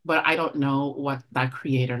creator, but I don't know what that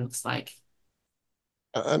creator looks like.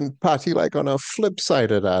 And Patty, like on a flip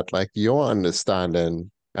side of that, like your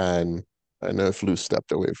understanding, and I know if Lou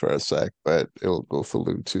stepped away for a sec, but it'll go for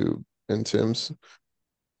Lou too, in terms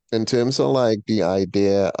of like the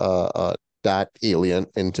idea that alien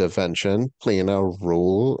intervention playing a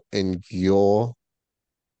role in your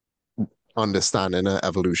understanding of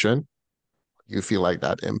evolution, you feel like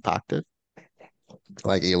that impacted?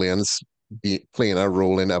 Like aliens playing a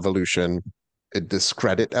role in evolution, it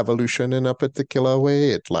discredit evolution in a particular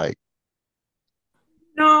way? It like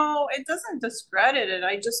No, it doesn't discredit it.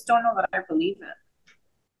 I just don't know that I believe it.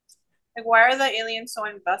 Like, why are the aliens so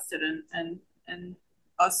invested in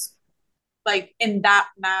us, like in that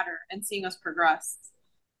matter, and seeing us progress?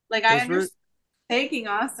 Like, I Because we're understand taking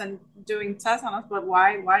us and doing tests on us, but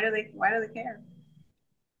why do they care?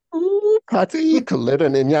 ooh, Patty,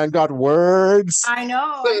 Kalita and Yang got words. I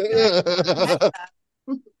know. I feel like I meant that.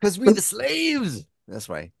 because we the slaves. That's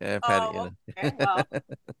why. Yeah, Patty, Oh, okay. Well,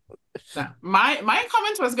 So my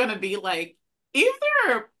comment was gonna be like, if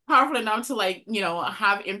they're powerful enough to, like,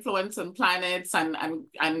 have influence on planets and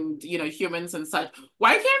humans and such,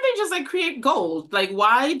 why can't they just like create gold? Like,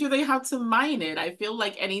 why do they have to mine it? I feel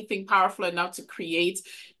like anything powerful enough to create,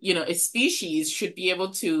 a species should be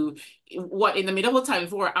able to, what, in the medieval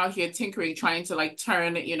times, we were out here tinkering, trying to like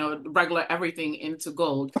turn, regular everything into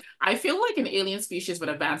gold. I feel like an alien species with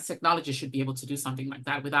advanced technology should be able to do something like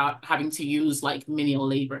that without having to use like menial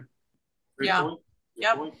labor. yeah.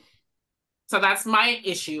 Yep. So that's my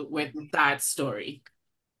issue with that story.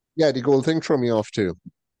 Yeah, the gold thing threw me off too.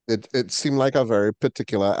 It seemed like a very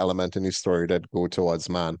particular element in the story that go towards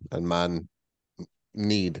man and man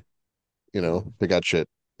need, to get shit,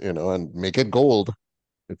 and make it gold.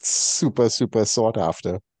 It's super, super sought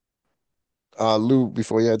after. Lou,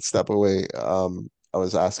 before you had step away, I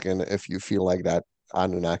was asking if you feel like that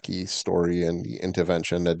Anunnaki story and the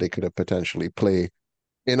intervention that they could have potentially play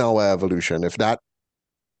in our evolution, if that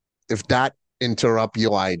interrupt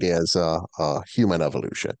your ideas of human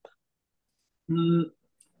evolution. Mm,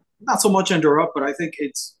 not so much interrupt, but I think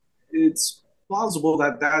it's plausible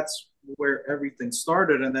that that's where everything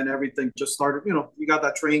started, and then everything just started. You got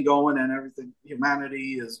that train going, and everything.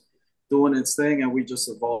 Humanity is doing its thing, and we just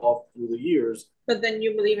evolved through the years. But then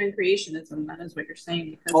you believe in creationism, that is what you're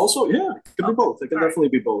saying. Because Also, yeah, it can be both. It can definitely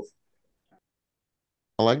be both.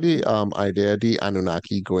 I like the idea the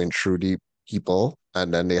Anunnaki going through the people,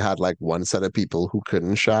 and then they had like one set of people who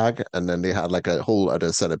couldn't shag, and then they had like a whole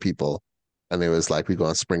other set of people, and it was like we're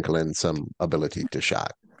gonna sprinkle in some ability to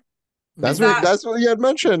shag. is That's what that that's what you had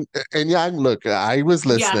mentioned. And Yang, look, I was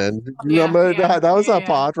Yeah, listening. You yeah, remember yeah, that was yeah, a yeah.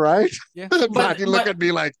 part, right? Yeah. Patty look But at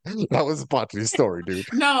me like that was a part of the story, dude.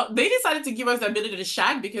 no, they decided to give us the ability to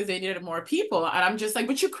shag because they needed more people. And I'm just like,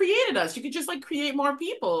 but you created us. You could just like create more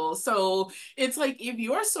people. So it's like, if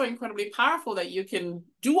you're so incredibly powerful that you can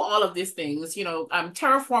do all of these things,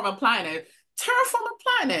 terraform a planet,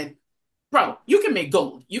 bro, you can make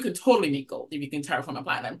gold. You can totally make gold if you can terraform a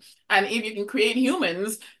planet. And if you can create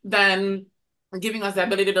humans, then giving us the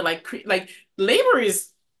ability to like labor is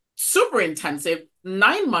super intensive.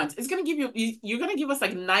 9 months. It's gonna give you're gonna give us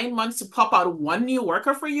like 9 months to pop out one new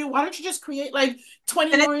worker for you. Why don't you just create like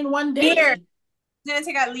 20 and more in one here? day? Didn't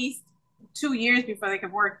take at least 2 years before they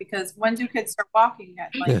could work, because when do kids start walking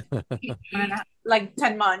at like like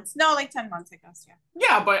 10 months? No, like 10 months, I guess. Yeah.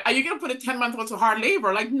 Yeah, but are you gonna put a 10-month old to hard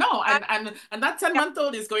labor? Like, no, I, and that 10-month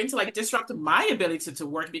old is going to like disrupt my ability to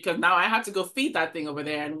work, because now I have to go feed that thing over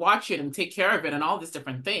there and watch it and take care of it and all these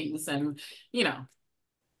different things. And you know,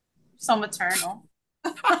 so maternal.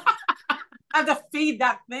 I have to feed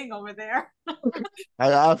that thing over there.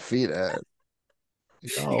 I feed it. You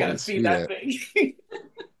You gotta always feed feed that it. thing.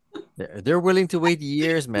 They're willing to wait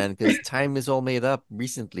years, man, because time is all made up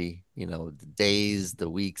recently. You know, the days, the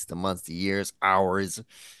weeks, the months, the years, hours.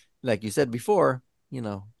 Like you said before, you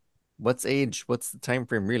know, what's age? What's the time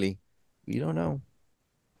frame really? We don't know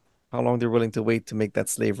how long they're willing to wait to make that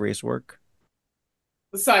slave race work.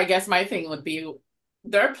 So I guess my thing would be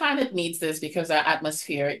their planet needs this because their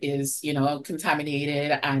atmosphere is,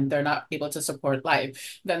 contaminated and they're not able to support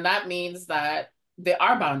life. Then that means that they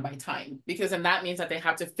are bound by time because then that means that they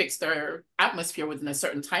have to fix their atmosphere within a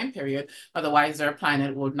certain time period. Otherwise, their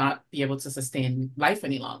planet will not be able to sustain life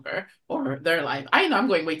any longer or their life. I know I'm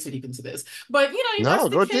going way too deep into this, but if that's No,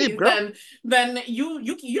 the go deep, case, girl. then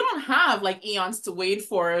you don't have like eons to wait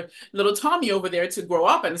for little Tommy over there to grow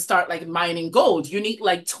up and start like mining gold. You need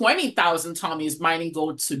like 20,000 Tommies mining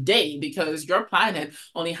gold today because your planet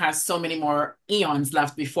only has so many more eons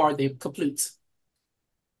left before they complete.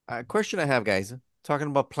 Question I have, guys, talking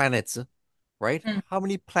about planets, right? Hmm. How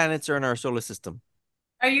many planets are in our solar system?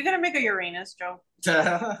 Are you gonna make a Uranus, Joe?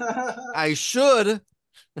 I should,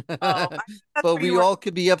 Oh, that's but where you we were. all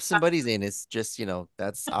could be up somebody's anus. Just,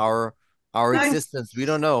 that's our Nice. existence. We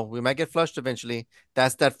don't know. We might get flushed eventually.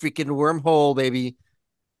 That's that freaking wormhole, baby.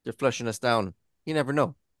 They're flushing us down. You never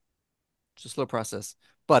know. It's a slow process.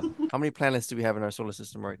 But how many planets do we have in our solar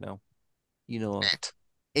system right now? You know of 8.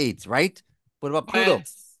 eight, right? What about Pluto? But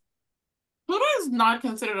Pluto is not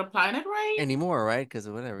considered a planet, right? Anymore, right? Because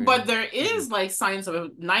of whatever, But there crazy. is like signs of a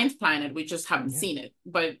ninth planet. We just haven't Yeah. seen it.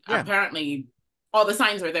 But Yeah. apparently, all the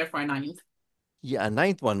signs are there for a ninth. Yeah, a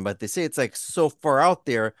ninth one, but they say it's like so far out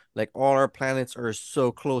there, like all our planets are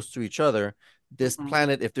so close to each other. This Mhm.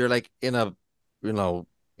 planet, if they're like you know,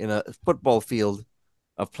 in a football field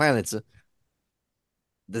of planets,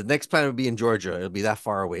 the next planet would be in Georgia. It'll be that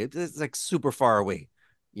far away. It's like super far away,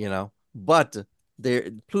 you know. But there,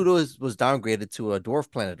 was downgraded to a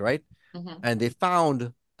dwarf planet, right? Mhm. And they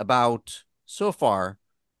found about so far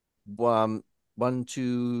um one,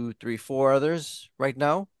 two, three, four others right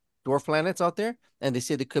now, dwarf planets out there, and they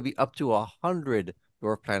say there could be up to 100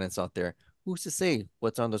 dwarf planets out there. Who's to say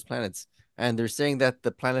what's on those planets? And they're saying that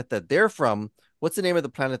the planet that they're from, what's the name of the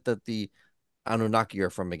planet that the Anunnaki are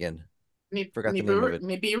from again? Forgot the name of it.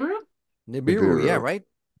 Nibiru? Nibiru, yeah, Nibiru. right.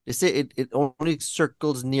 They say it only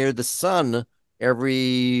circles near the sun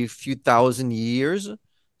every few thousand years.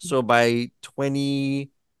 So by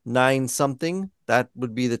 29 something, that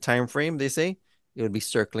would be the time frame, they say. It would be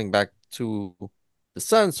circling back to the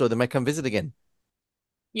sun, so they might come visit again.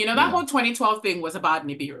 That You whole know. 2012 thing was about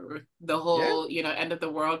Nibiru. The Yeah. whole, end of the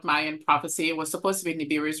world Mayan prophecy was supposed to be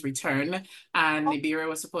Nibiru's return, and Nibiru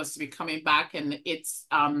was supposed to be coming back, and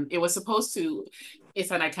it was supposed to.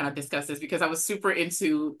 It's and I kind of discussed this because I was super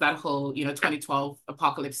into that whole, 2012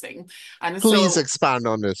 apocalypse thing, and Please so expand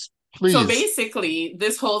on this. so Please. basically,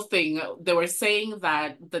 this whole thing, they were saying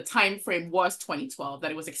that the time frame was 2012,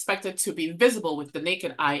 that it was expected to be visible with the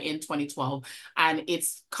naked eye in 2012, and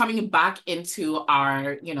it's coming back into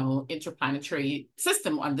our, interplanetary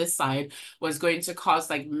system on this side was going to cause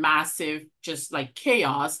like massive, just like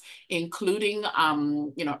chaos, including,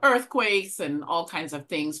 earthquakes and all kinds of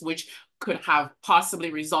things, which could have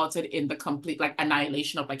possibly resulted in the complete like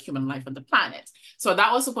annihilation of like human life on the planet. So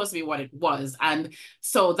that was supposed to be what it was, and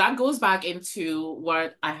so that goes back into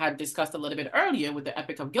what I had discussed a little bit earlier with the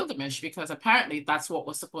Epic of Gilgamesh, because apparently that's what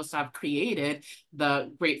was supposed to have created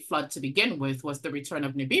the Great Flood to begin with, was the return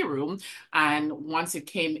of Nibiru. And once it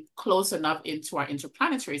came close enough into our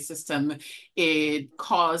interplanetary system, it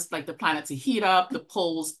caused like the planet to heat up,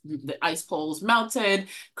 the ice poles melted,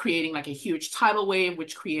 creating like a huge tidal wave,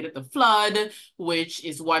 which created the flood, which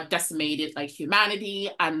is what decimated like humanity.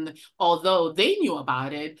 And although they knew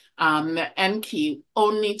about it, Enki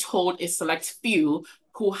only told a select few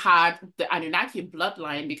who had the Anunnaki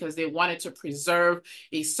bloodline because they wanted to preserve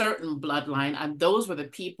a certain bloodline. And those were the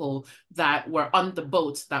people that were on the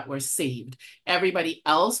boat that were saved. Everybody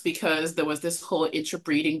else, because there was this whole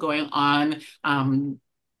interbreeding going on,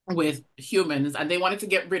 with humans, and they wanted to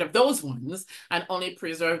get rid of those ones and only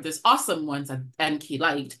preserve this awesome ones that Enki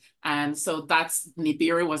liked. And so that's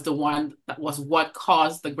Nibiru was the one that was what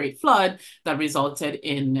caused the Great Flood that resulted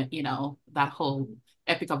in, that whole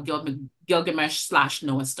Epic of Gilgamesh slash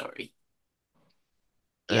Noah story.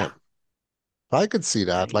 Yeah. Yeah. I could see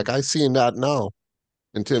that. Like I see that now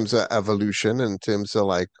in terms of evolution, in terms of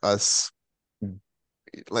like us,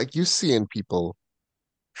 like you seeing people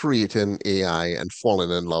creating AI and falling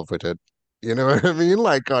in love with it. You know what I mean?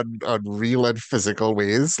 Like on real and physical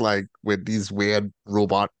ways, like with these weird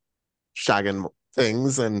robot shagging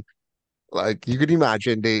things. And Like you could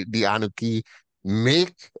imagine the Anunnaki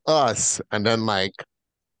make us, and then like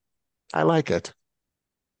I like it.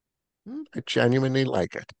 I genuinely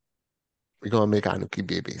like it. We're gonna make Anunnaki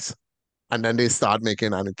babies, and then they start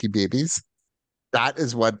making Anunnaki babies. That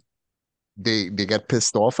is what they get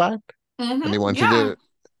pissed off at, and they wanted Yeah. to.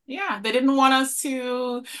 Yeah, they didn't want us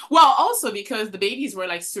to. Well, also because the babies were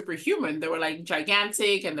like superhuman. They were like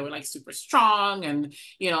gigantic and they were like super strong and,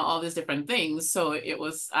 all these different things. So it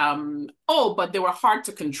was, but they were hard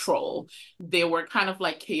to control. They were kind of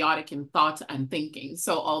like chaotic in thought and thinking.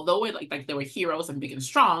 So although like they were heroes and big and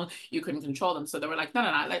strong, you couldn't control them. So they were like, no,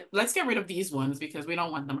 no, no, let's get rid of these ones because we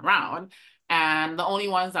don't want them around. And the only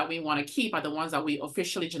ones that we want to keep are the ones that we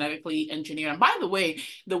officially genetically engineer. And by the way,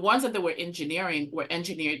 the ones that they were engineering were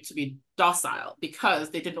engineered to be docile because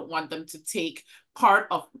they didn't want them to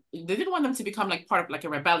they didn't want them to become like part of like a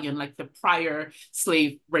rebellion, like the prior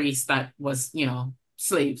slave race that was,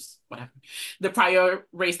 slaves, whatever. The prior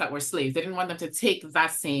race that were slaves. They didn't want them to take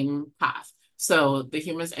that same path. So the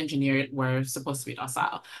humans engineered were supposed to be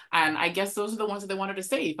docile. And I guess those are the ones that they wanted to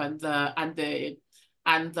save.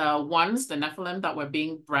 And the ones, the Nephilim that were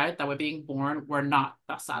being bred, that were being born, were not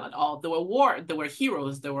docile at all. They were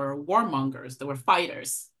heroes, they were warmongers, they were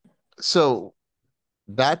fighters. So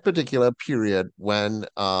that particular period when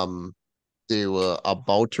they were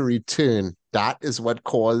about to return, that is what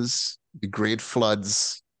caused the great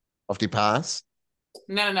floods of the past.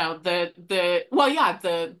 No.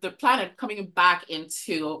 The planet coming back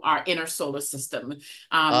into our inner solar system.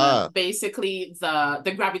 Ah, Basically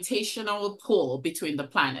the gravitational pull between the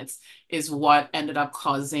planets is what ended up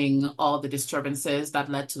causing all the disturbances that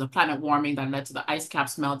led to the planet warming, that led to the ice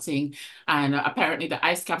caps melting. And apparently the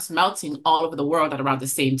ice caps melting all over the world at around the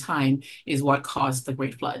same time is what caused the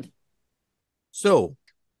Great Flood. So,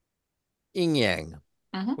 Yin Yang,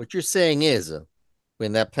 Mhm. what you're saying is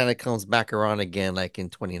when that planet comes back around again, like in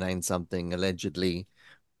 29 something, allegedly,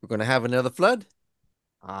 we're going to have another flood?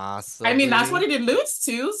 I mean, that's what Possibly. it alludes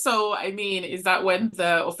to. So, I mean, is that when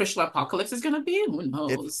the official apocalypse is going to be? Who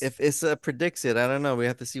knows? If Issa predicts it, I don't know. We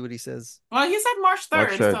have to see what he says. Well, he said March March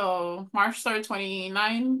 3rd. So, March 3rd,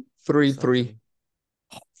 29. 3-3.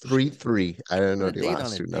 3-3. I don't Put know a the date on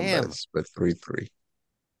last it. two Damn. numbers, but 3-3.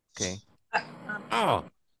 Okay. Um, Oh,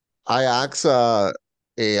 I asked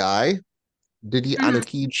AI, did the Mhm.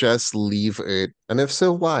 Anunnaki just leave it? And if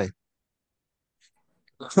so, why?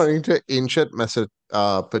 According to ancient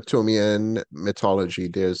Mesopotamian mythology,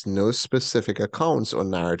 there's no specific accounts or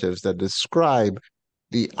narratives that describe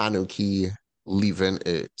the Anunnaki leaving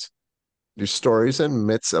it. The stories and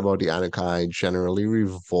myths about the Anunnaki generally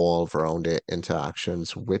revolve around their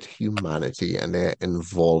interactions with humanity and their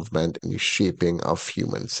involvement in the shaping of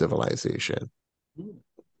human civilization.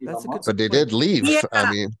 that's Elon a good But Musk. they point. did leave. Yeah,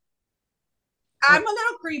 I mean, I'm a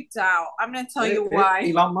little creeped out. I'm gonna tell you Hey, why.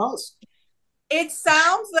 Elon Musk. It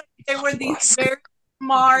sounds like they were these Musk. very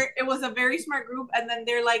smart. It was a very smart group, and then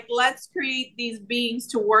they're like, let's create these beings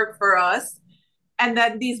to work for us. And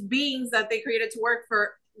then these beings that they created to work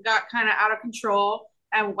for got kind of out of control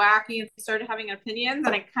and wacky and started having opinions.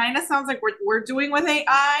 And it kind of sounds like we're doing with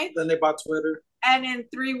AI. Then they bought Twitter. And in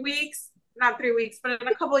 3 weeks, not 3 weeks, but in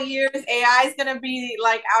a couple of years, AI is gonna be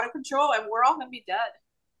like out of control, and we're all gonna be dead.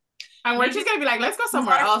 And we're Maybe just going to be like, let's go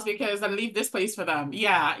somewhere else because and leave this place for them.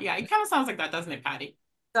 Yeah. It kind of sounds like that, doesn't it, Patty? it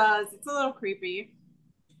does. It's a little creepy.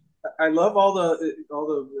 I love all the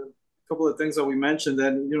couple of things that we mentioned.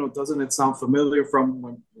 And doesn't it sound familiar from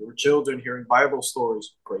when we were children, hearing Bible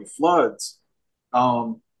stories, great floods,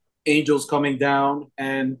 um, angels coming down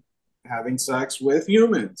and having sex with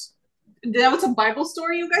humans? That was a Bible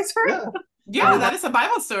story you guys heard? Yeah. Yeah, that is a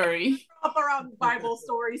Bible story. Up around Bible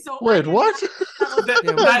stories. So Wait, what? That,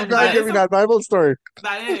 Yeah, You gotta that give is me that Bible story.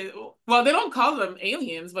 that is well, they don't call them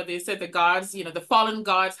aliens, but they said the gods, the fallen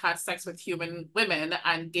gods had sex with human women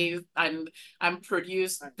and gave and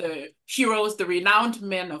produced the heroes, the renowned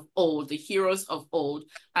men of old, the heroes of old,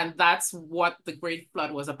 and that's what the Great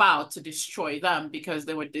Flood was about, to destroy them because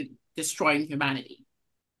they were destroying humanity.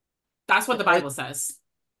 That's what the Bible says.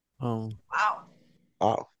 Oh, wow.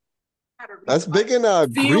 Wow. That's big in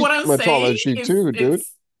See Greek what I'm saying? mythology too, dude.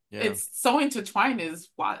 yeah. It's so intertwined, is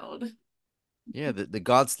wild. Yeah, the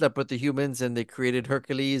gods slept with the humans and they created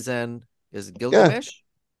Hercules and is it Yeah, Gilgamesh?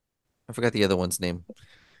 I forgot the other one's name.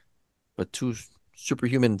 But two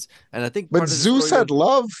superhumans. And I think but part of the Zeus story was had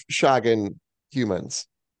love shagging humans.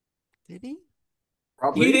 did he? He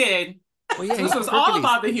Probably. did. Oh yeah, This he's was with all Hercules.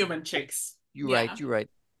 about the human chicks. You're Yeah. right, you're right.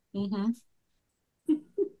 Mm-hmm.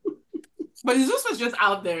 But Zeus was just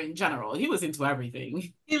out there in general. He was into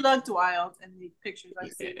everything. He looked wild in the pictures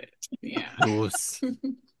I've seen. Yeah. Zeus.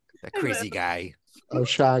 That crazy guy. Of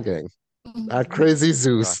shagging. That crazy God.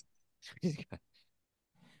 Zeus.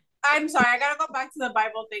 I'm sorry, I gotta go back to the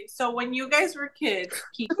Bible thing. So when you guys were kids,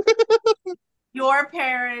 your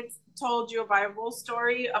parents told you a Bible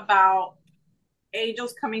story about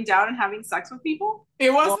angels coming down and having sex with people?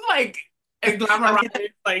 It Well, wasn't like a I mean, glamorized,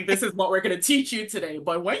 like this is what we're gonna teach you today.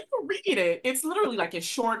 But when you read it, it's literally like a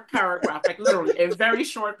short paragraph, like literally a very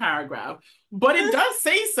short paragraph. But it does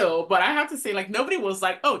say so. But I have to say, like, nobody was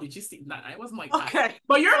like, "Oh, did you see that?" It wasn't like that. okay.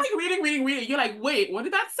 But you're like reading. You're like, "Wait, what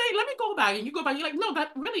did that say? Let me go back." And you go back. You're like, "No,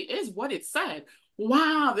 that really is what it said."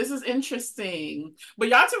 Wow, this is interesting. But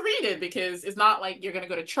you have to read it because it's not like you're gonna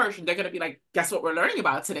go to church and they're gonna be like, "Guess what we're learning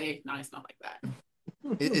about today?" No, it's not like that.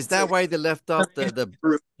 Is that why they left off the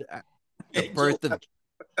birth of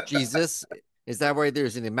Jesus? Is that why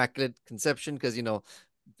there's an immaculate conception? Because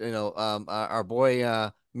our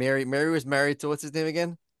boy Mary was married to what's his name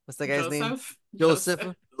again? What's that guy's name? Joseph. Joseph.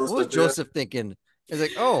 Joseph. What was Joseph thinking? It's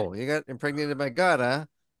like, oh, you got impregnated by God, huh?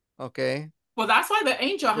 Okay, Well, that's why the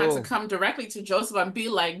angel had to cool. come directly to Joseph and be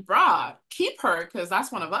like, "Brah, keep her, because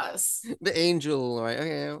that's one of us." The angel, right?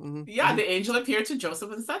 Okay. Yeah, the angel appeared to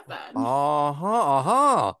Joseph and said that. Uh-huh,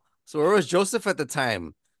 uh-huh. So where was Joseph at the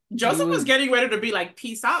time? He Joseph was was getting ready to be like,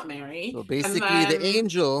 "Peace out, Mary." so And basically the then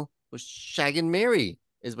angel was shagging Mary,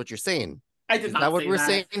 is what you're saying. I did Is that not what say we're that.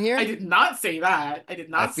 saying here? I did not say that. I did I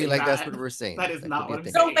not feel say like that's that. what we're saying. That is That could not be what a I'm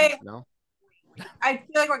thing. So saying. wait, No? I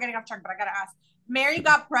feel like we're getting off track, but I gotta ask. Mary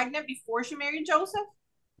got pregnant before she married Joseph?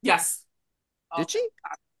 Yes. Did Okay. she? I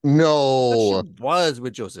thought she No, was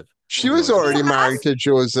with Joseph. I she have no was idea. already married to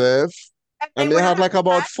Joseph, And they and they were had not like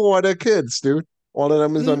about had 4 other kids, dude. All of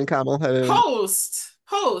them is on the N- camel head. Post.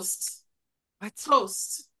 Post. What?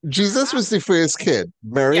 Post. Jesus was the first kid.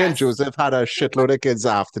 Mary and Yes, Joseph had a shitload of kids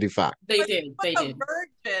after the fact. they but did. she They was a did.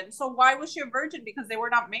 virgin. So why was she a virgin? Because they were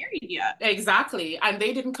not married yet. Exactly. And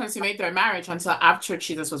they didn't consummate their marriage until after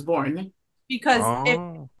Jesus was born. Because if you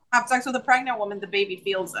Oh. have sex with a pregnant woman, the baby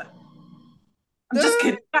feels it. I'm just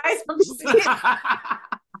kidding, guys. I'm just kidding.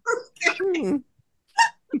 Hmm.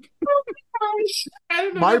 I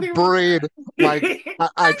don't know My nothing about brain, like,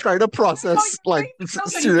 that. I try to Oh, process your like brain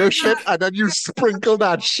feels it. serious shit, and then you sprinkle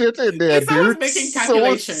that shit in there, Lisa was dude. making So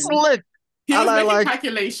calculations. slick. He And was I making like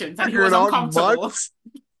calculations and he was going out uncomfortable. months.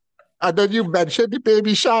 And then you mentioned the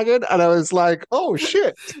baby shagging, and I was like, oh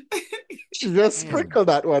shit. She just Damn. sprinkled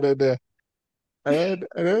that one in there. And then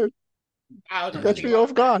I don't you know catch nothing Hmm. me about off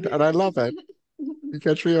that. guard, and I love it. You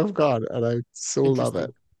catch me off guard, and I so love it.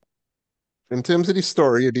 Interesting. In terms of the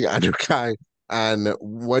story of the Anunnaki and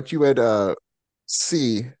what you would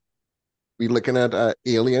see, we looking at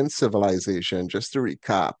alien civilization, just to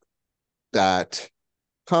recap, that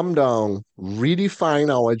come down, redefine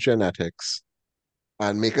our genetics,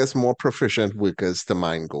 and make us more proficient workers to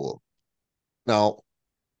mine gold. Now,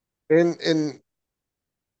 in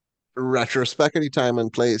retrospect of the time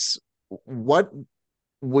and place, what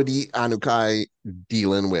would the Anunnaki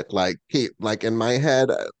dealing with? Like in my head,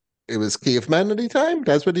 it was cavemen at the time.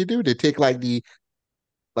 That's what they do. They take like the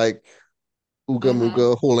like Ooga Mm-hmm.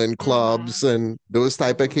 Mooga hole Mm-hmm. clubs and those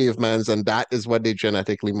type of Mm-hmm. cavemans, and that is what they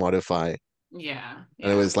genetically modify. Yeah,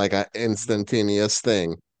 And it yeah. was like an instantaneous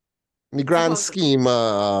thing. In the grand Supposedly. scheme,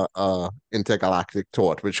 intergalactic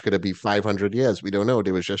thought, which could have been 500 years, we don't know.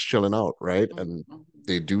 They was just chilling out, right? And Mm-hmm.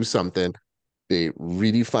 they do something. They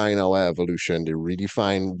redefine our evolution. They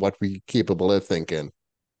redefine what we capable of thinking.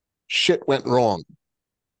 Shit went wrong.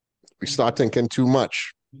 We start thinking too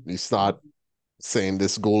much. We start saying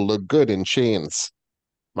this gold look good in chains,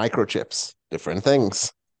 microchips, different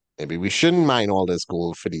things. Maybe we shouldn't mine all this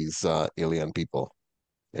gold for these alien people.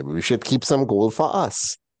 Maybe we should keep some gold for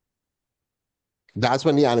us. That's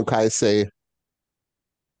when the Anunnaki say,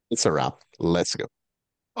 it's a wrap. Let's go.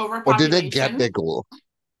 Or did they get their Overpopulation. goal?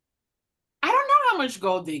 I don't know how much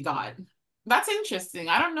gold they got. That's interesting.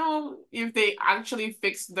 I don't know if they actually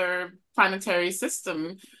fixed their planetary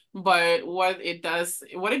system, but what it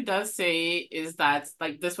does say is that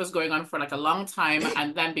like this was going on for like a long time,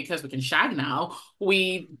 and then because we can shag now,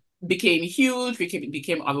 we became huge,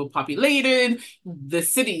 became overpopulated. The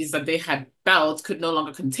cities that they had built could no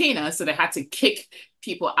longer contain us, so they had to kick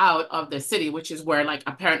people out of the city, which is where like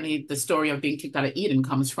apparently the story of being kicked out of Eden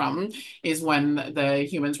comes from, is when the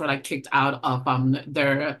humans were like kicked out of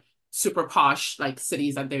their super posh like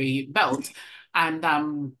cities that they built. And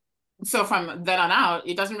So from then on out,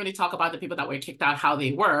 it doesn't really talk about the people that were kicked out, how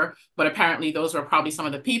they were, but apparently those were probably some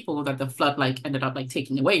of the people that the flood like ended up like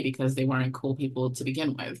taking away because they weren't cool people to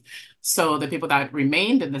begin with. So the people that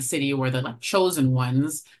remained in the city were the like chosen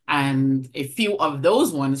ones, and a few of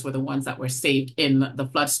those ones were the ones that were saved in the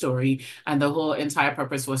flood story. And the whole entire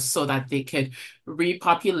purpose was so that they could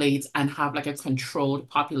repopulate and have like a controlled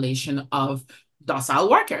population of docile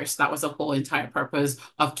workers. That was the whole entire purpose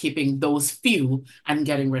of keeping those few and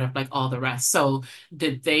getting rid of like all the rest. So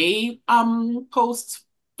did they post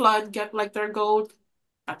flood get like their gold?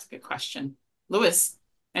 That's a good question. Lewis,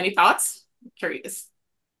 any thoughts? I'm curious.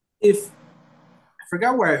 If I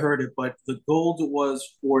forgot where I heard it, but the gold was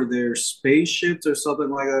for their spaceships or something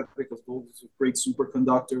like that because gold is a great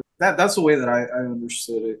superconductor. That's the way that I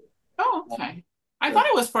understood it. Oh, okay. I thought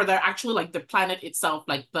it was for the actually like the planet itself,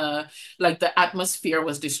 like the atmosphere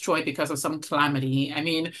was destroyed because of some calamity. I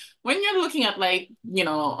mean, when you're looking at like,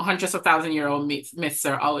 hundreds of thousand-year-old myths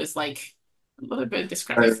are always like a little bit of Right,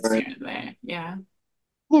 discrepancies right. here and there. Yeah.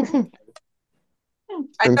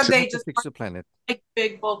 I And thought to they To just fix the planet. like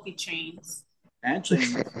big bulky chains. And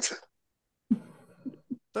chains.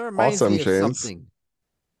 That reminds awesome me of chains. something.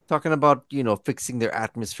 Talking about, fixing their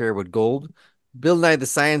atmosphere with gold. Bill Nye the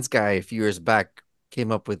Science Guy a few years back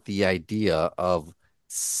came up with the idea of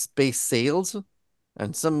space sails,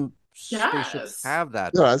 and some spaceships Yes. have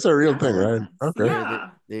that, Yeah, that's a real thing, right? Yes. Okay. where Yeah.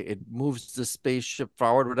 it moves the spaceship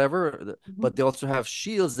forward, whatever. But they Mhm. also have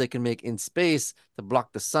shields they can make in space to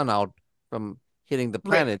block the sun out from hitting the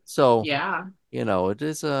Right. planet. So, Yeah. it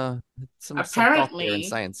is some thought there in Apparently,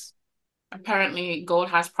 science. Apparently, gold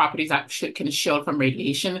has properties that can shield from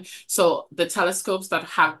radiation. So the telescopes that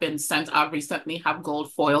have been sent out recently have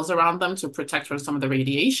gold foils around them to protect from some of the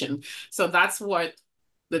radiation. So that's what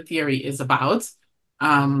the theory is about.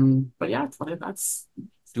 But yeah, that's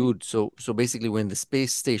Dude, so basically when the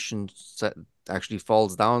space station actually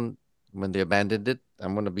falls down, when they abandoned it,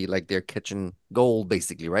 I'm gonna be like they're catching gold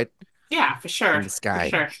basically, right? yeah, for In sure, the for sky.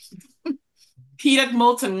 sure. Heated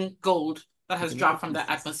molten gold that has Taking dropped from notice.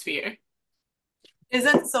 the atmosphere.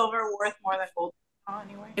 Isn't silver worth more than gold?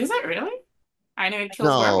 Anyway. Is it really? I know it kills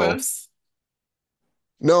No, werewolves.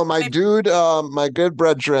 no, my Maybe dude, my good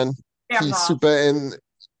brethren, I'm he's wrong. super in.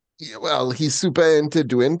 Well, he's super into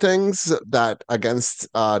doing things that against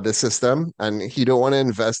the system, and he don't want to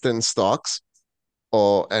invest in stocks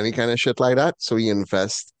or any kind of shit like that. So he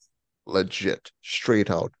invests legit,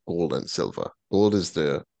 straight out gold and silver. Gold is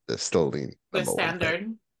the still the The number one thing.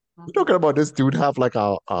 standard. We're talking about this dude have like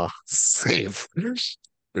a safe.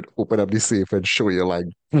 Would open up the safe and show you like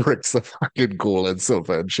bricks of fucking gold and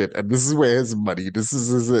silver and shit. And this is where his money, this is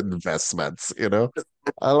his investments, you know?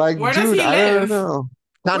 I like, Where does dude, he I don't live? know.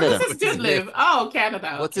 Where does Canada. this Where does he dude live? live? Oh,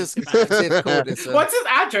 Canada. What's Okay, his imagine. zip code? Is What's his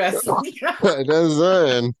address? That's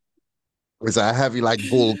it. Is that heavy like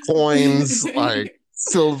gold coins, like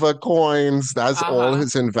silver coins? That's all Uh-huh.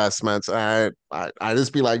 his investments. I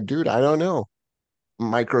just be like, dude, I don't know.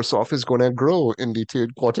 Microsoft is going to grow in the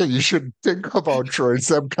third quarter. You should think about throwing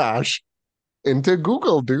some cash into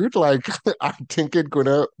Google, dude. Like, I think it's going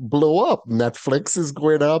to blow up. Netflix is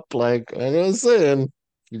going up. Like, I was saying,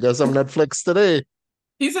 you got some Netflix today.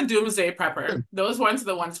 He's a doomsday prepper. Those ones are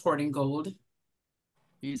the ones hoarding gold.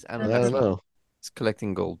 he's I don't Anunnaki. know. He's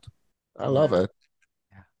collecting gold. I love Yeah. it.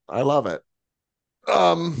 I love it.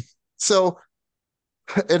 So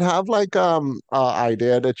it have like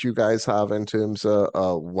idea that you guys have in terms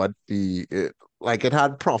of what like it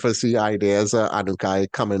had prophecy ideas Anunnaki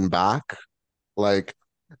coming back like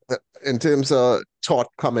in terms of Tot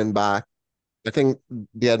coming back. I think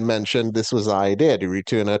they had mentioned this was the idea the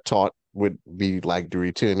return of Tot would be like the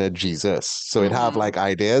return of Jesus, so it have Mhm. like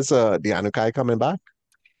ideas the Anunnaki coming back.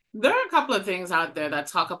 There are a couple of things out there that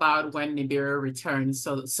talk about when Nibiru returns,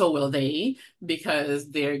 so will they, because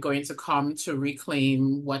they're going to come to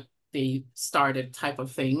reclaim what they started, type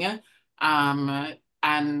of thing.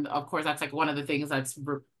 And of course, that's like one of the things that's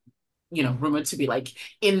rumored to be like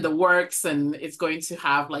in the works, and it's going to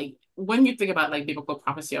have like when you think about like biblical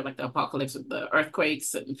prophecy of like the apocalypse with the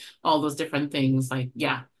earthquakes and all those different things, like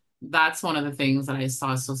yeah, that's one of the things that I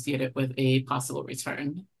saw associated with a possible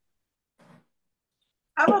return.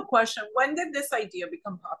 I have a question. When did this idea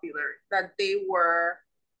become popular that they were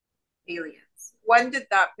aliens? When did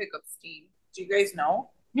that pick up steam? Do you guys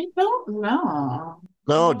know? I don't know. I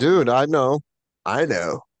No, don't dude, I know oh,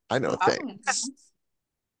 things.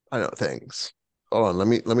 I know things. Hold on,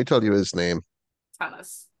 let me tell you his name. tell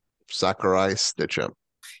us. Zachariah Stitchem.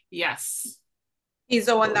 Yes. He's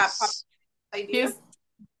the one that popped Was the idea. He's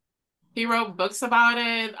he wrote books about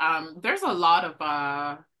it. There's a lot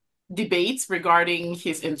of debates regarding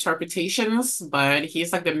his interpretations, but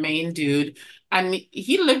he's like the main dude. And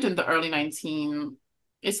he lived in the early 19,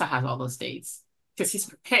 it still has all those dates because he's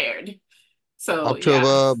prepared. So yeah.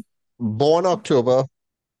 October, born October,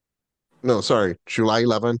 no, sorry, July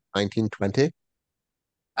 11, 1920.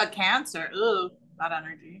 A Cancer. Ooh, that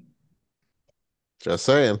energy. Just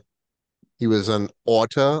saying. He was an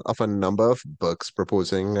author of a number of books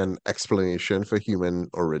proposing an explanation for human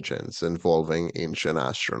origins involving ancient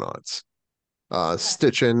astronauts.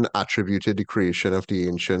 Stitchin attributed the creation of the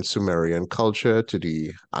ancient Sumerian culture to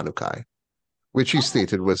the Anunnaki, which he Oh,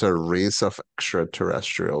 stated was a race of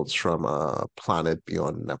extraterrestrials from a planet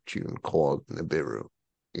beyond Neptune called Nibiru.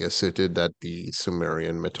 He asserted that the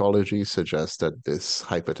Sumerian mythology suggests that this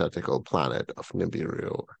hypothetical planet of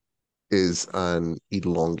Nibiru is an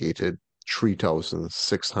elongated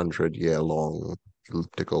 3,600-year-long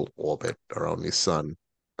elliptical orbit around the sun.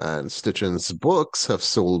 And Stitchin's books have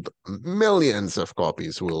sold millions of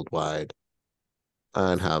copies worldwide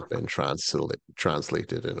and have been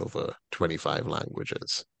translated in over 25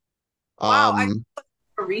 languages. wow. I Um,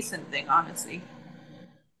 a recent thing, honestly.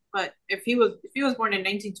 But if he was born in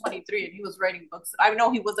 1923 and he was writing books, I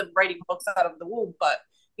know he wasn't writing books out of the womb, but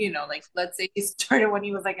like let's say he started when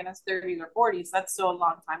he was like in his 30s or 40s. That's still a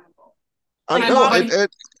long time ago. and Like And no, modern. but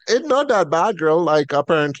it not that bad, girl. Like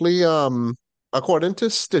apparently, according to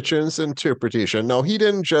Stitchin's interpretation, now he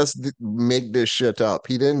didn't just make this shit up.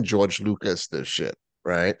 He didn't George Lucas this shit,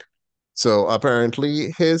 right? So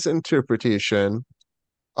apparently, his interpretation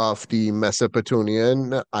of the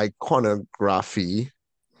Mesopotamian iconography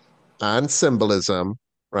and symbolism,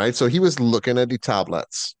 right? So he was looking at the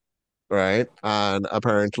tablets, right? And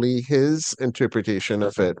apparently his interpretation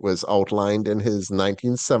of it was outlined in his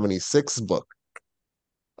 1976 book.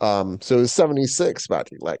 So it was 76,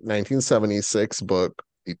 Patty, like 1976 book,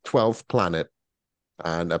 The 12th Planet,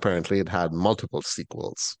 and apparently it had multiple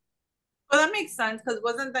sequels. Well, that makes sense because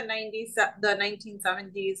wasn't the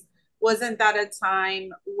 1970s, wasn't that a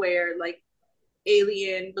time where like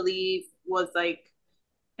alien belief was like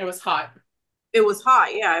it was hot. it was high.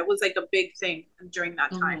 Yeah, it was like a big thing during that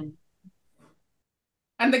time. Mhm.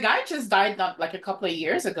 And the guy just died not like a couple of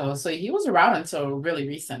years ago, so he was around until really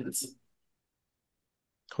recent.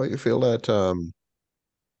 How you feel that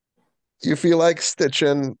you feel like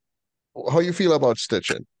Stitching, how you feel about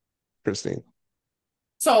Stitching, Christine?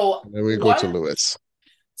 So And then we go to one Lewis.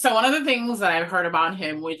 So one of the things that I've heard about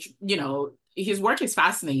him, which, his work is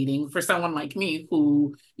fascinating for someone like me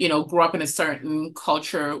who, grew up in a certain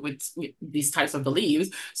culture with these types of beliefs.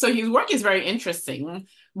 So his work is very interesting.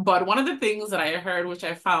 But one of the things that I heard, which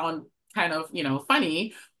I found kind of,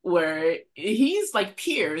 funny, where he's like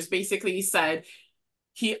peers basically said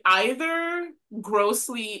he either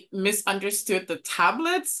grossly misunderstood the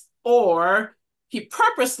tablets or he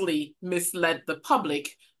purposely misled the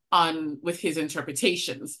public on with his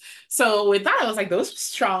interpretations. So with that, I was like, those are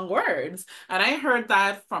strong words. And I heard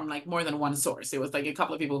that from like more than one source. It was like a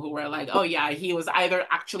couple of people who were like, oh yeah, he was either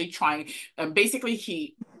actually trying, basically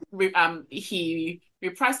he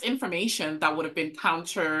repressed information that would have been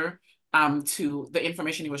counter to the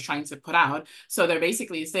information he was trying to put out. So they're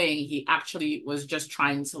basically saying he actually was just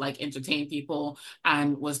trying to like entertain people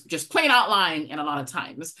and was just plain out lying in a lot of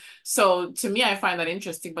times. So to me, I find that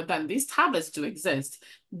interesting. But then these tablets do exist.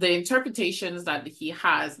 The interpretations that he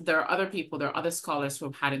has, there are other people, there are other scholars who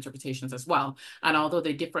have had interpretations as well. And although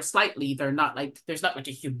they differ slightly, they're not like there's not like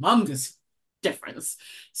a humongous difference.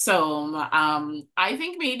 So I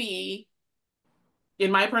think maybe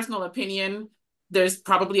in my personal opinion, there's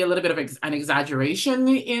probably a little bit of an exaggeration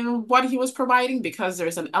in what he was providing because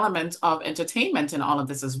there's an element of entertainment in all of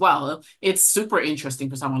this as well. It's super interesting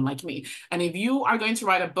for someone like me. And if you are going to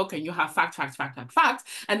write a book and you have fact, fact, fact, fact, fact,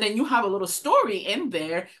 and then you have a little story in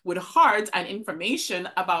there with heart and information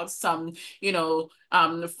about some,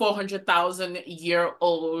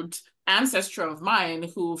 400,000-year-old ancestor of mine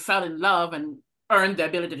who fell in love and earned the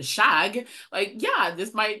ability to shag, like, yeah,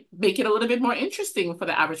 this might make it a little bit more interesting for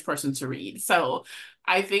the average person to read. So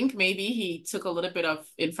I think maybe he took a little bit of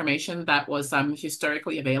information that was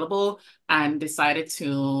historically available and decided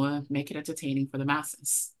to make it entertaining for the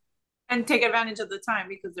masses. And take advantage of the time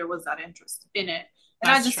because there was that interest in it. And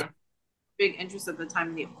That's not just true. big interest at the time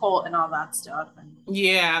in the occult and all that stuff. And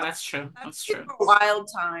Yeah, that's true. that's That's true. super wild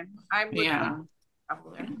time. I would love Yeah. to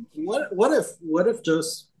travel there.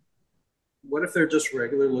 What if they're just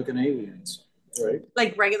regular looking aliens, right?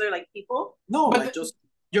 Like regular like people. No, But like just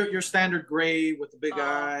your standard gray with the big Oh.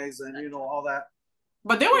 eyes and all that.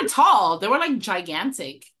 But they were tall. They were like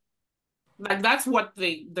gigantic. Like that's what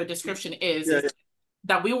the description is Yeah, yeah.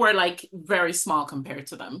 that we were like very small compared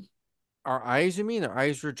to them. Our eyes, you mean? Our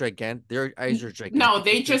eyes were gigantic. Their eyes are gigantic. No,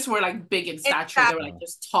 they just were like big in stature. They were like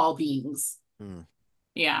just tall beings. Hmm.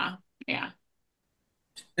 Yeah, yeah.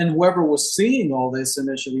 And whoever was seeing all this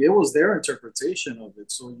initially, it was their interpretation of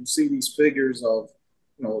it. So you see these figures of,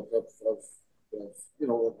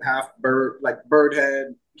 half bird, like bird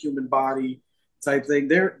head, human body type thing.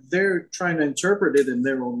 They're trying to interpret it in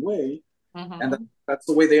their own way, and that's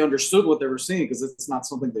the way they understood what they were seeing, because it's not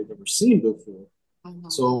something they've ever seen before.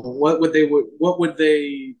 So what would they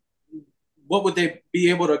be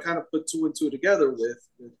able to kind of put two and two together with?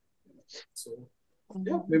 So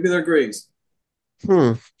yeah, maybe they're grays.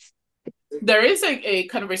 Hmm. There is a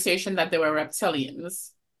conversation that they were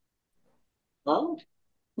reptilians. Oh,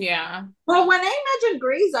 Yeah. Well, when I imagine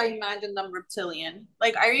Greys, I imagine them reptilian.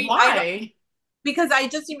 Like Why? because I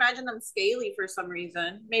just imagine them scaly for some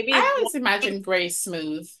reason. Maybe I always imagine gray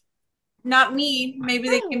smooth. not me. Maybe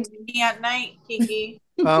they came to me at night, Kiki.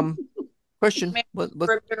 Question. Maybe What?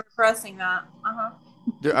 we're pressing that.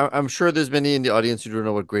 I'm sure there's many in the audience who don't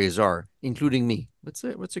know what grays are, including me. What's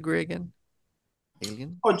a gray again?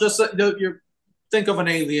 Alien? oh, just you think of an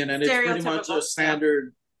alien, and it's pretty much a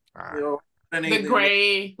standard, Ah. an The alien.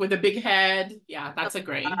 gray with the big head. Yeah, that's a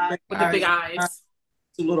gray. With the big eyes.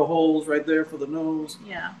 Two little holes right there for the nose.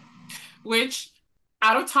 Yeah. Which,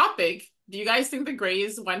 out of topic, do you guys think the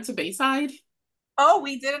Greys went to Bayside? Oh,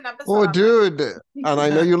 we did an episode. Oh, on dude. And I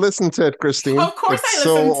know you listened to it, Christine. Of course It's I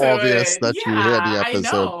listened so to obvious it. that you hear the Yeah, I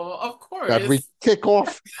episode know, of that we course. kick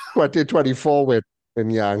off 2024 with in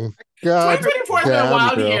Yang. God 2024 has been a damn,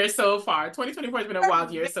 wild girl. year so far. 2024 has been a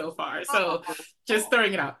wild year so far. So just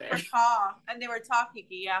throwing it out They there. were tall, and they were tall,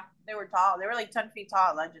 Kiki. Yeah, they were tall. They were like 10 feet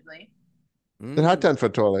tall, allegedly. It had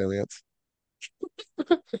 10-foot tall aliens.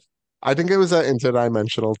 I think it was an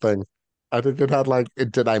interdimensional thing. I think it had like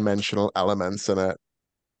interdimensional elements in it.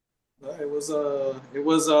 It was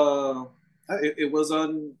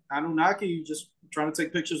an Anunnaki just trying to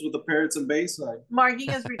take pictures with the parrots in Bayside. Margie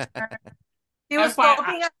has returned. He was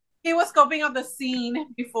FYI. scoping out the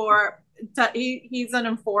scene before. He's an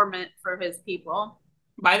informant for his people.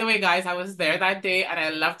 By the way, guys, I was there that day and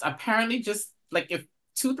I left apparently just like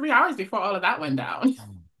 2-3 hours before all of that went down.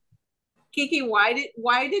 Kiki, why did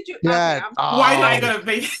you? Yeah. Okay, Why did I go to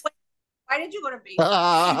Bayside? why did you go to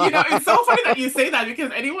Bayside? You know, it's so funny that you say that,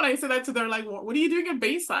 because anyone I say that to, they're like, what are you doing in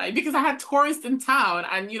Bayside? Because I had tourists in town,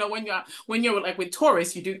 and you know, when you're like with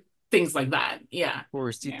tourists, you do things like that. Yeah.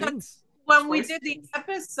 Touristy things. When we did the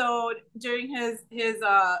episode during his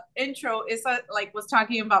intro, Issa like was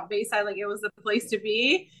talking about Bayside like it was the place to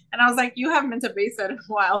be, and I was like, you haven't been to Bayside in a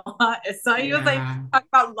while, huh? Issa? He was like talking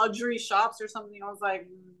about luxury shops or something. I was like,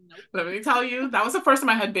 nope. Let me tell you, that was the first time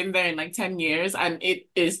I had been there in like 10 years, and it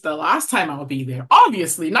is the last time I'll be there.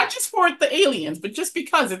 Obviously, not just for the aliens, but just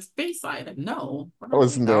because it's Bayside. And no, I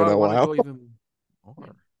wasn't there in a while. Go even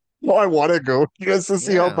more. No, I want to go just to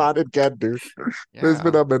see how bad it can do. It's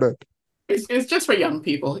been a minute. It's just for young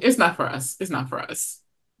people. It's not for us. It's not for us.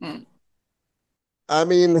 I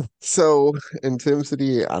mean, so in terms of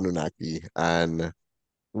the Anunnaki and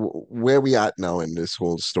where we at now in this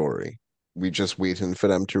whole story, we just waiting for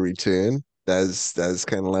them to return. That's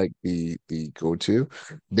kind of like the go-to.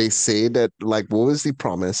 They say that, like, what was the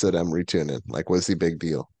promise of them returning? Like, what's the big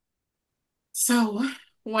deal? So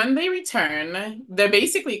when they return, they're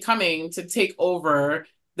basically coming to take over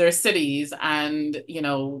their cities and, you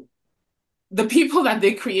know, the people that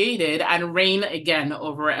they created, and reign again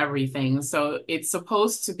over everything. So it's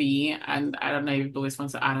supposed to be, and I don't know if Louis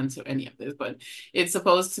wants to add into any of this, but it's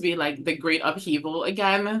supposed to be like the great upheaval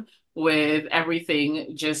again, with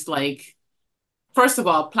everything just like, first of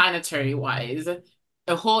all, planetary wise,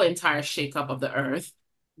 a whole entire shakeup of the Earth,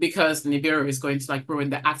 because Nibiru is going to like ruin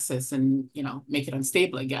the axis and, you know, make it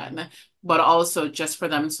unstable again, but also just for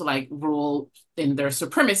them to like rule in their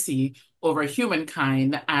supremacy over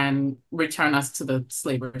humankind and return us to the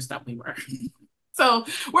slavers that we were. So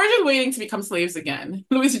we're just waiting to become slaves again.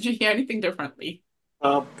 Louis, did you hear anything differently?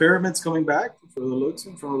 Pyramids coming back from the looks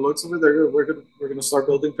of it. We're gonna start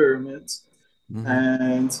building pyramids,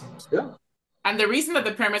 and yeah. And the reason that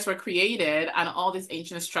the pyramids were created and all these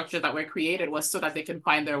ancient structures that were created was so that they can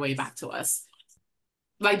find their way back to us.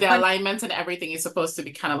 Like the alignment and everything is supposed to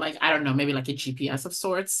be kind of like, I don't know, maybe like a GPS of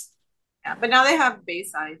sorts. Yeah, but now they have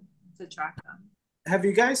Bayside to track them. Have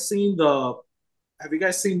you guys seen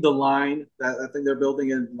the line that I think they're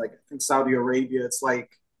building in, like, I think Saudi Arabia? It's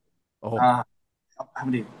like, how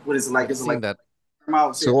many? What is it like? Is it like that?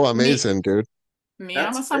 So amazing, dude.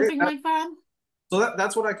 Niam or something like that. So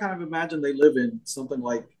that's what I kind of imagine they live in, something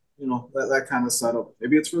like, you know, that kind of setup.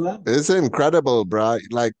 Maybe it's for them. It's incredible, bro.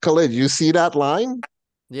 Like, Khalid, you see that line?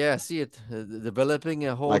 Yeah, see it developing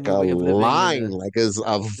a whole Like new a way of living in line, the like is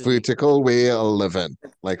a city. vertical way of living.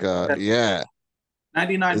 Like a, yeah,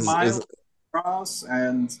 99 is miles across,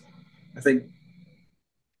 and I think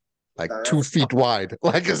like that 2 feet wide.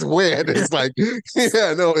 Like it's weird. It's like,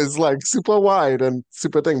 yeah, no, it's like super wide and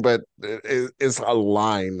super thing, but it's a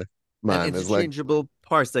line, And man. It's like, interchangeable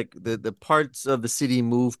parts, like the parts of the city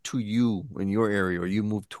move to you in your area, or you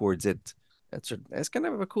move towards it. That's kind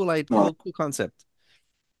of a cool concept.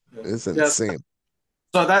 it's yes. insane.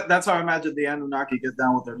 So that's how I imagine the Anunnaki get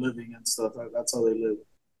down with their living and stuff. That's how they live.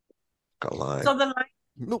 A line. So the line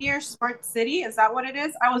Nope. here, smart city, is that what it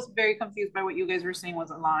is? I was very confused by what you guys were saying was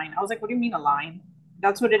a line. I was like, what do you mean a line?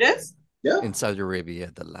 That's what it is? Yeah. In Saudi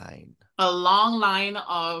Arabia, the line. A long line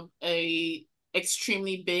of a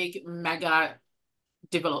extremely big mega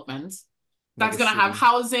development that's Mega gonna have city.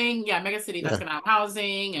 housing, yeah, mega city that's Yeah. gonna have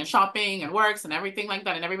housing and shopping and works and everything like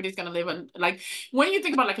that, and everybody's gonna live in, like, when you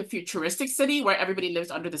think about like a futuristic city where everybody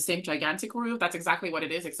lives under the same gigantic roof, that's exactly what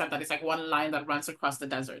it is, except that it's like one line that runs across the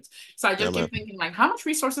deserts. So I Yeah, just man. keep thinking, like, how much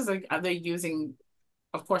resources are they using?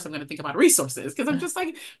 Of course I'm going to think about resources, because I'm just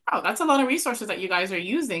like, oh, that's a lot of resources that you guys are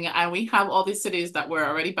using. And we have all these cities that were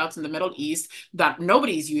already built in the Middle East that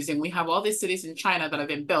nobody's using. We have all these cities in China that have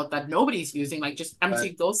been built that nobody's using, like just empty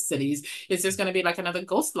Right. ghost cities. It's just going to be like another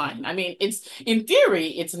ghost line. I mean, it's, in theory,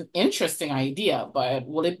 it's an interesting idea, but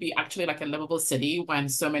will it be actually like a livable city when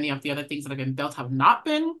so many of the other things that have been built have not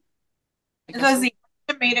been? I It guess says the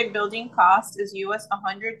estimated building cost is US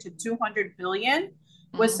 100 to 200 billion,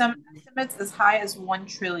 with some estimates as high as 1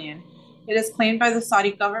 trillion. It is claimed by the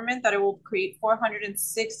Saudi government that it will create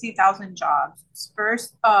 460,000 jobs, spur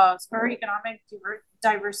economic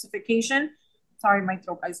diversification. Sorry, my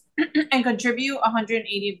throat, guys. And contribute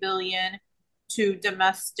 180 billion to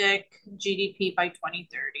domestic GDP by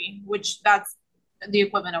 2030, which that's the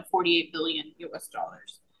equivalent of 48 billion US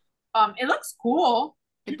dollars. It looks cool.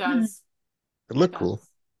 it does. It It looked cool.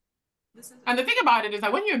 does. And the thing about it is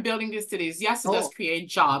that when you're building these cities, yes, it does Oh. create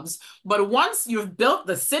jobs, but once you've built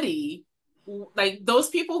the city, like those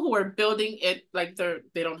people who are building it, like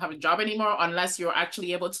they don't have a job anymore unless you're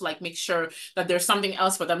actually able to like make sure that there's something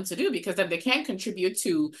else for them to do, because then they can't contribute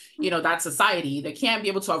to, that society. They can't be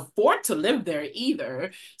able to afford to live there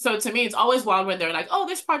either. So to me, it's always wild when they're like, oh,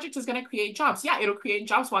 this project is going to create jobs. Yeah, it'll create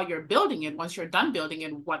jobs while you're building it. Once you're done building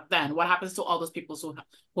it, what then? What happens to all those people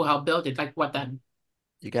who help build it? Like, what then?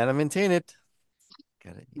 You gotta maintain it.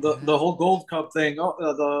 The whole Gold Cup thing. Oh,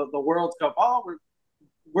 the World Cup. Oh,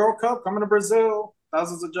 World Cup coming to Brazil.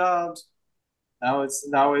 Thousands of jobs. Now it's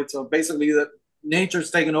basically that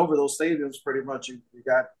nature's taking over those stadiums pretty much. You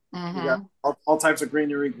got all types of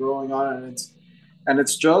greenery growing on, and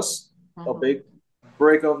it's just a big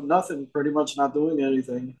break of nothing, pretty much not doing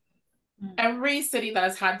anything. Every city that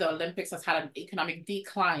has had the Olympics has had an economic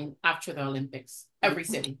decline after the Olympics. Every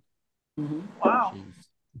city. Wow.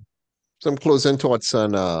 Some closing thoughts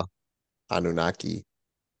on Anunnaki.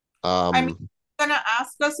 I mean, gonna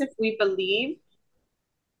ask us if we believe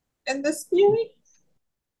in this theory.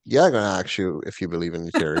 Yeah, I'm gonna ask you if you believe in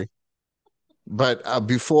the theory. But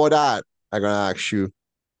before that, I'm gonna ask you,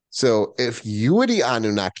 so if you were the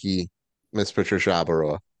Anunnaki, Miss Patricia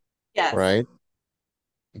Abaroa, Yes. right?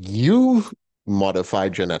 You modify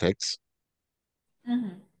genetics.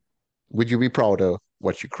 Would you be proud of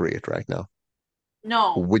what you create right now? Or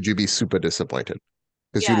No. would you be super disappointed?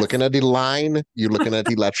 Because you're Yes. looking at the line, you're looking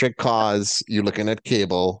at electric cars, you're looking at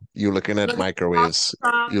cable, you're looking at microwaves,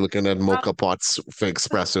 you're looking at mocha pots for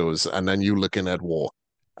espressos, and then you're looking at war,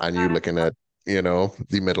 and you're looking at,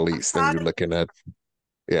 the Middle East, and you're looking at,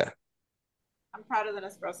 yeah. I'm proud of the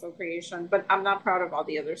Nespresso creation, but I'm not proud of all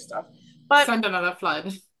the other stuff. But Send another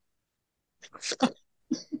flood.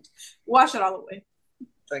 wash it all away.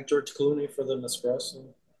 Thank George Clooney for the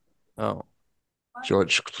Nespresso. Oh,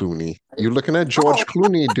 George Clooney. You're looking at George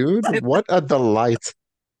Clooney, dude. What a delight.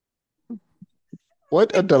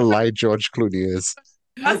 What a delight George Clooney is.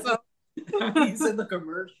 Nespresso. He's in the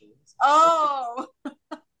commercials. Oh.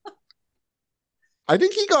 I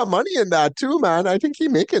think he got money in that too, man. I think he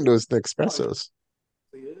making those Nespressos.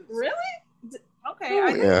 He is. Really? Okay. Oh,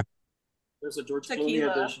 I yeah. There's a George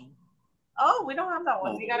Tequila. Clooney edition. Oh, we don't have that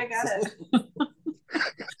one. You gotta get it.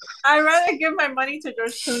 I'd rather give my money to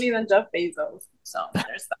George Clooney than Jeff Bezos. So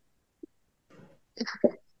there's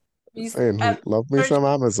that. He's, Love me some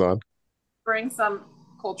Amazon. bring some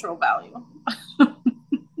cultural value.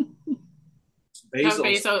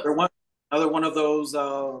 Bezos. Another one of those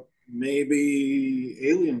maybe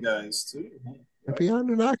alien guys too. Maybe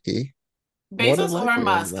Anunnaki. Bezos over likely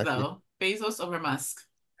Musk, Anunnaki. though. Bezos over Musk.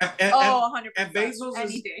 And 100%. Bezos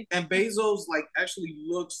Any day. and Bezos like actually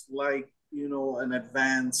looks like an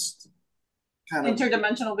advanced kind of.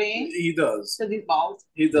 Interdimensional being? He does. Because he's bald.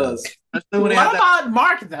 He does. Especially when What he had that. about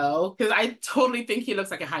Mark though? Because I totally think he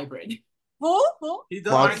looks like a hybrid. Who? He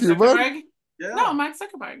does. Mark Mark Cuban? Zuckerberg? Yeah. No, Mark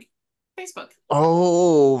Zuckerberg. Facebook.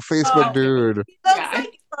 Oh, Facebook Oh. dude. He looks Yeah.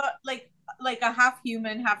 like a half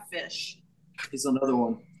human, half fish. He's another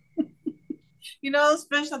one. You know those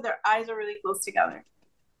fish that their eyes are really close together?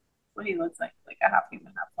 That's what he looks like a half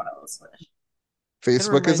human, half one of those fish.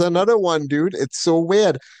 Facebook is reminds me. another one, dude. It's so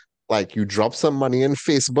weird. Like you drop some money in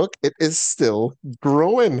Facebook, it is still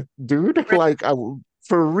growing, dude. Like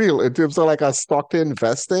for real, in terms of like a stock to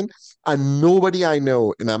invest in, and nobody I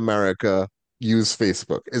know in America use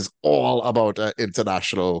Facebook. Is all about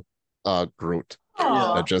international growth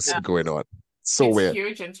Oh, that just yeah. going on. So It's weird.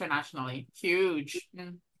 huge internationally. Huge.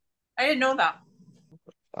 I didn't know that.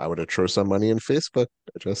 I would have thrown some money in Facebook.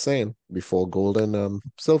 Just saying, before gold and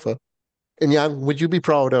silver. And yeah, would you be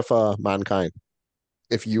proud of mankind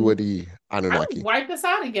if you were the I would Anunnaki? wipe this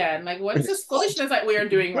out again. Like, what's this foolishness that we are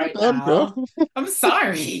doing right Yeah. now? I'm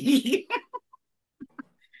sorry.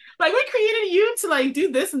 Like, we created you to like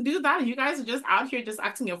do this and do that, and you guys are just out here just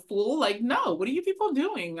acting a fool. Like, no, what are you people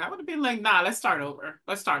doing? I would have been like, nah, let's start over.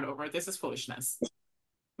 Let's start over. This is foolishness.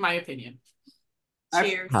 My opinion.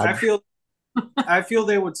 Cheers. I feel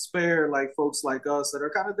they would spare like folks like us that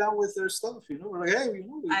are kind of down with their stuff. We're like, hey,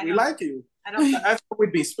 we like you. I thought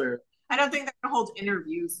we'd be spared. I don't think they're gonna hold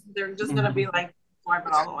interviews. They're just gonna be like wipe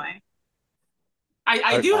it all away.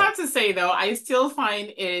 I do have to say though, I still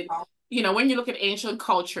find it, when you look at ancient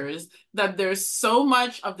cultures, that there's so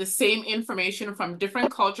much of the same information from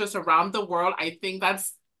different cultures around the world. I think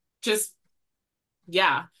that's just,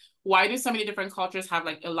 yeah. Why do so many different cultures have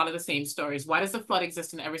like a lot of the same stories? Why does the flood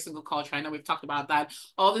exist in every single culture? I know we've talked about that.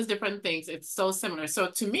 All these different things, it's so similar. So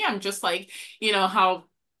to me, I'm just like, how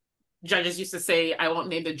judges used to say, I won't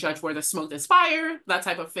name the judge where the smoke is fire, that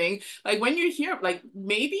type of thing. Like when you hear, like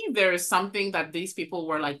maybe there's something that these people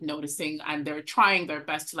were like noticing and they're trying their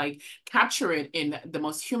best to like capture it in the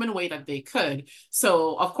most human way that they could.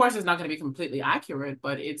 So of course it's not going to be completely accurate,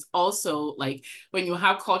 but it's also like when you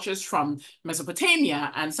have cultures from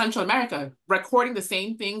Mesopotamia and Central America recording the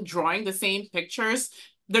same thing, drawing the same pictures,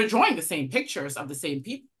 they're drawing the same pictures of the same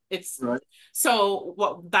people. It's right. So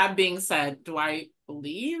what that being said, do I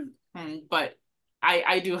believe? But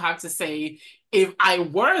I do have to say, if I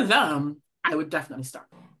were them, I would definitely start.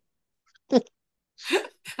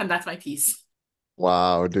 And that's my piece.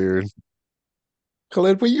 Wow, dude.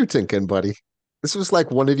 Khalid, what are you thinking, buddy? This was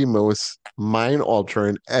like one of the most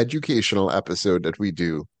mind-altering educational episode that we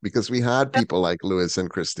do because we had people like Lewis and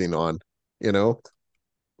Christine on, you know?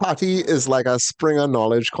 Patty is like a spring of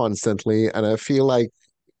knowledge constantly, and I feel like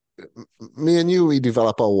me and you, we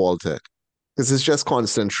develop our wall to it because it's just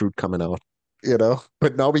constant truth coming out, you know?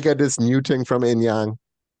 But now we get this new thing from In Yang.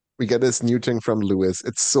 We get this new thing from Lewis.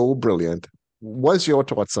 It's so brilliant. What's your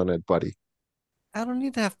thoughts on it, buddy? I don't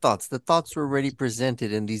need to have thoughts. The thoughts were already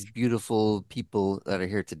presented in these beautiful people that are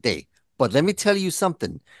here today. But let me tell you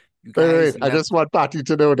something. You guys, Wait. I just want Patty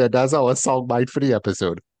to know that that's our soundbite for the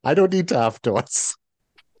episode. I don't need to have thoughts.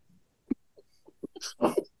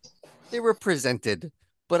 they were presented.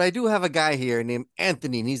 But I do have a guy here named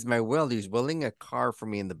Anthony, and he's my welder. He's welding a car for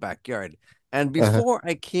me in the backyard. And before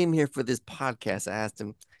I came here for this podcast, I asked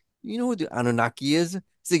him, you know who the Anunnaki is? He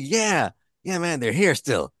said, yeah, man, they're here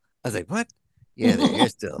still. I was like, what? Yeah, they're here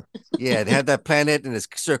still. Yeah, they have that planet and it's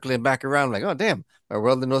circling back around. I'm like, oh, damn, my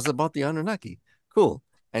welder knows about the Anunnaki. Cool.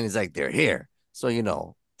 And he's like, they're here. So,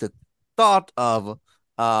 the thought of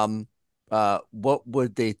what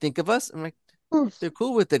would they think of us? I'm like, they're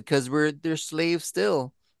cool with it because they're slaves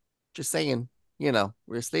still. Just saying,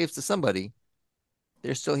 we're slaves to somebody.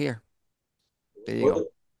 They're still here. There you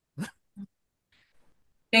go.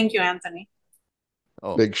 Thank you, Anthony.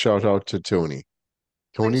 Oh, Big shout out to Tony.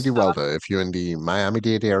 Tony the welder. If you're in the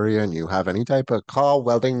Miami-Dade area and you have any type of car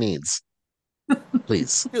welding needs,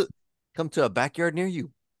 please. He'll come to a backyard near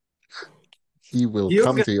you. He will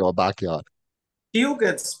come to your backyard. He'll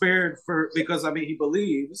get spared because he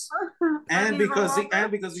believes, and because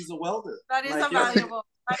he's a welder. That is a valuable.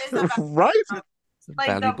 That is a valuable. Right. Like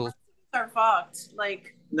valuable. The are fucked.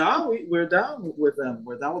 Like no, we're down with them.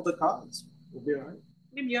 We're down with the cause. We'll be all right.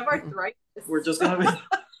 Maybe you have arthritis. We're just gonna be.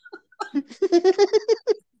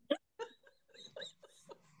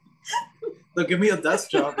 Look, give me a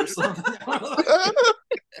desk job or something.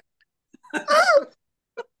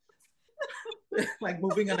 Like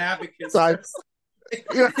moving an abacus.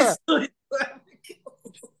 Yeah.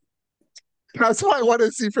 That's what I want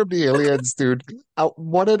to see from the aliens, dude.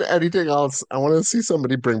 More than anything else, I want to see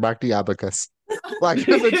somebody bring back the abacus. Like,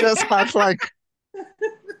 if it just had like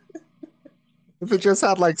If it just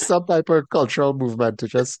had like some type of cultural movement to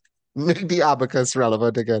just make the abacus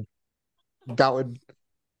relevant again, that would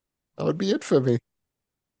that would be it for me.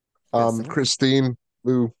 Listen, Christine,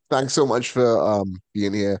 Lou, thanks so much for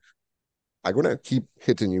being here. I'm gonna keep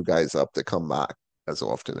hitting you guys up to come back as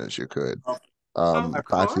often as you could. Of I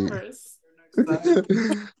Patty, course. next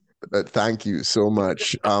time. but thank you so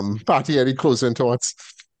much. Patty, any closing thoughts?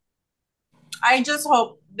 I just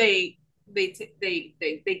hope they keep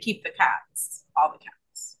the cats, all the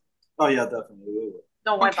cats. Oh yeah, definitely. We will.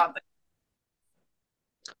 Don't wipe out the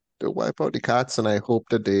To wipe out the cats, and I hope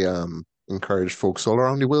that they encourage folks all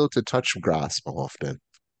around the world to touch grass more often.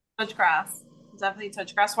 touch grass. Definitely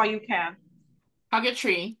touch grass while you can. Hug a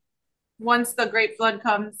tree. Once the great flood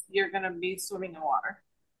comes, you're gonna be swimming in water.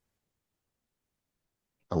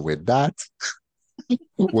 And with that,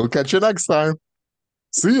 we'll catch you next time.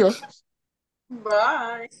 See ya.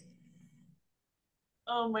 Bye.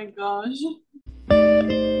 Oh my gosh.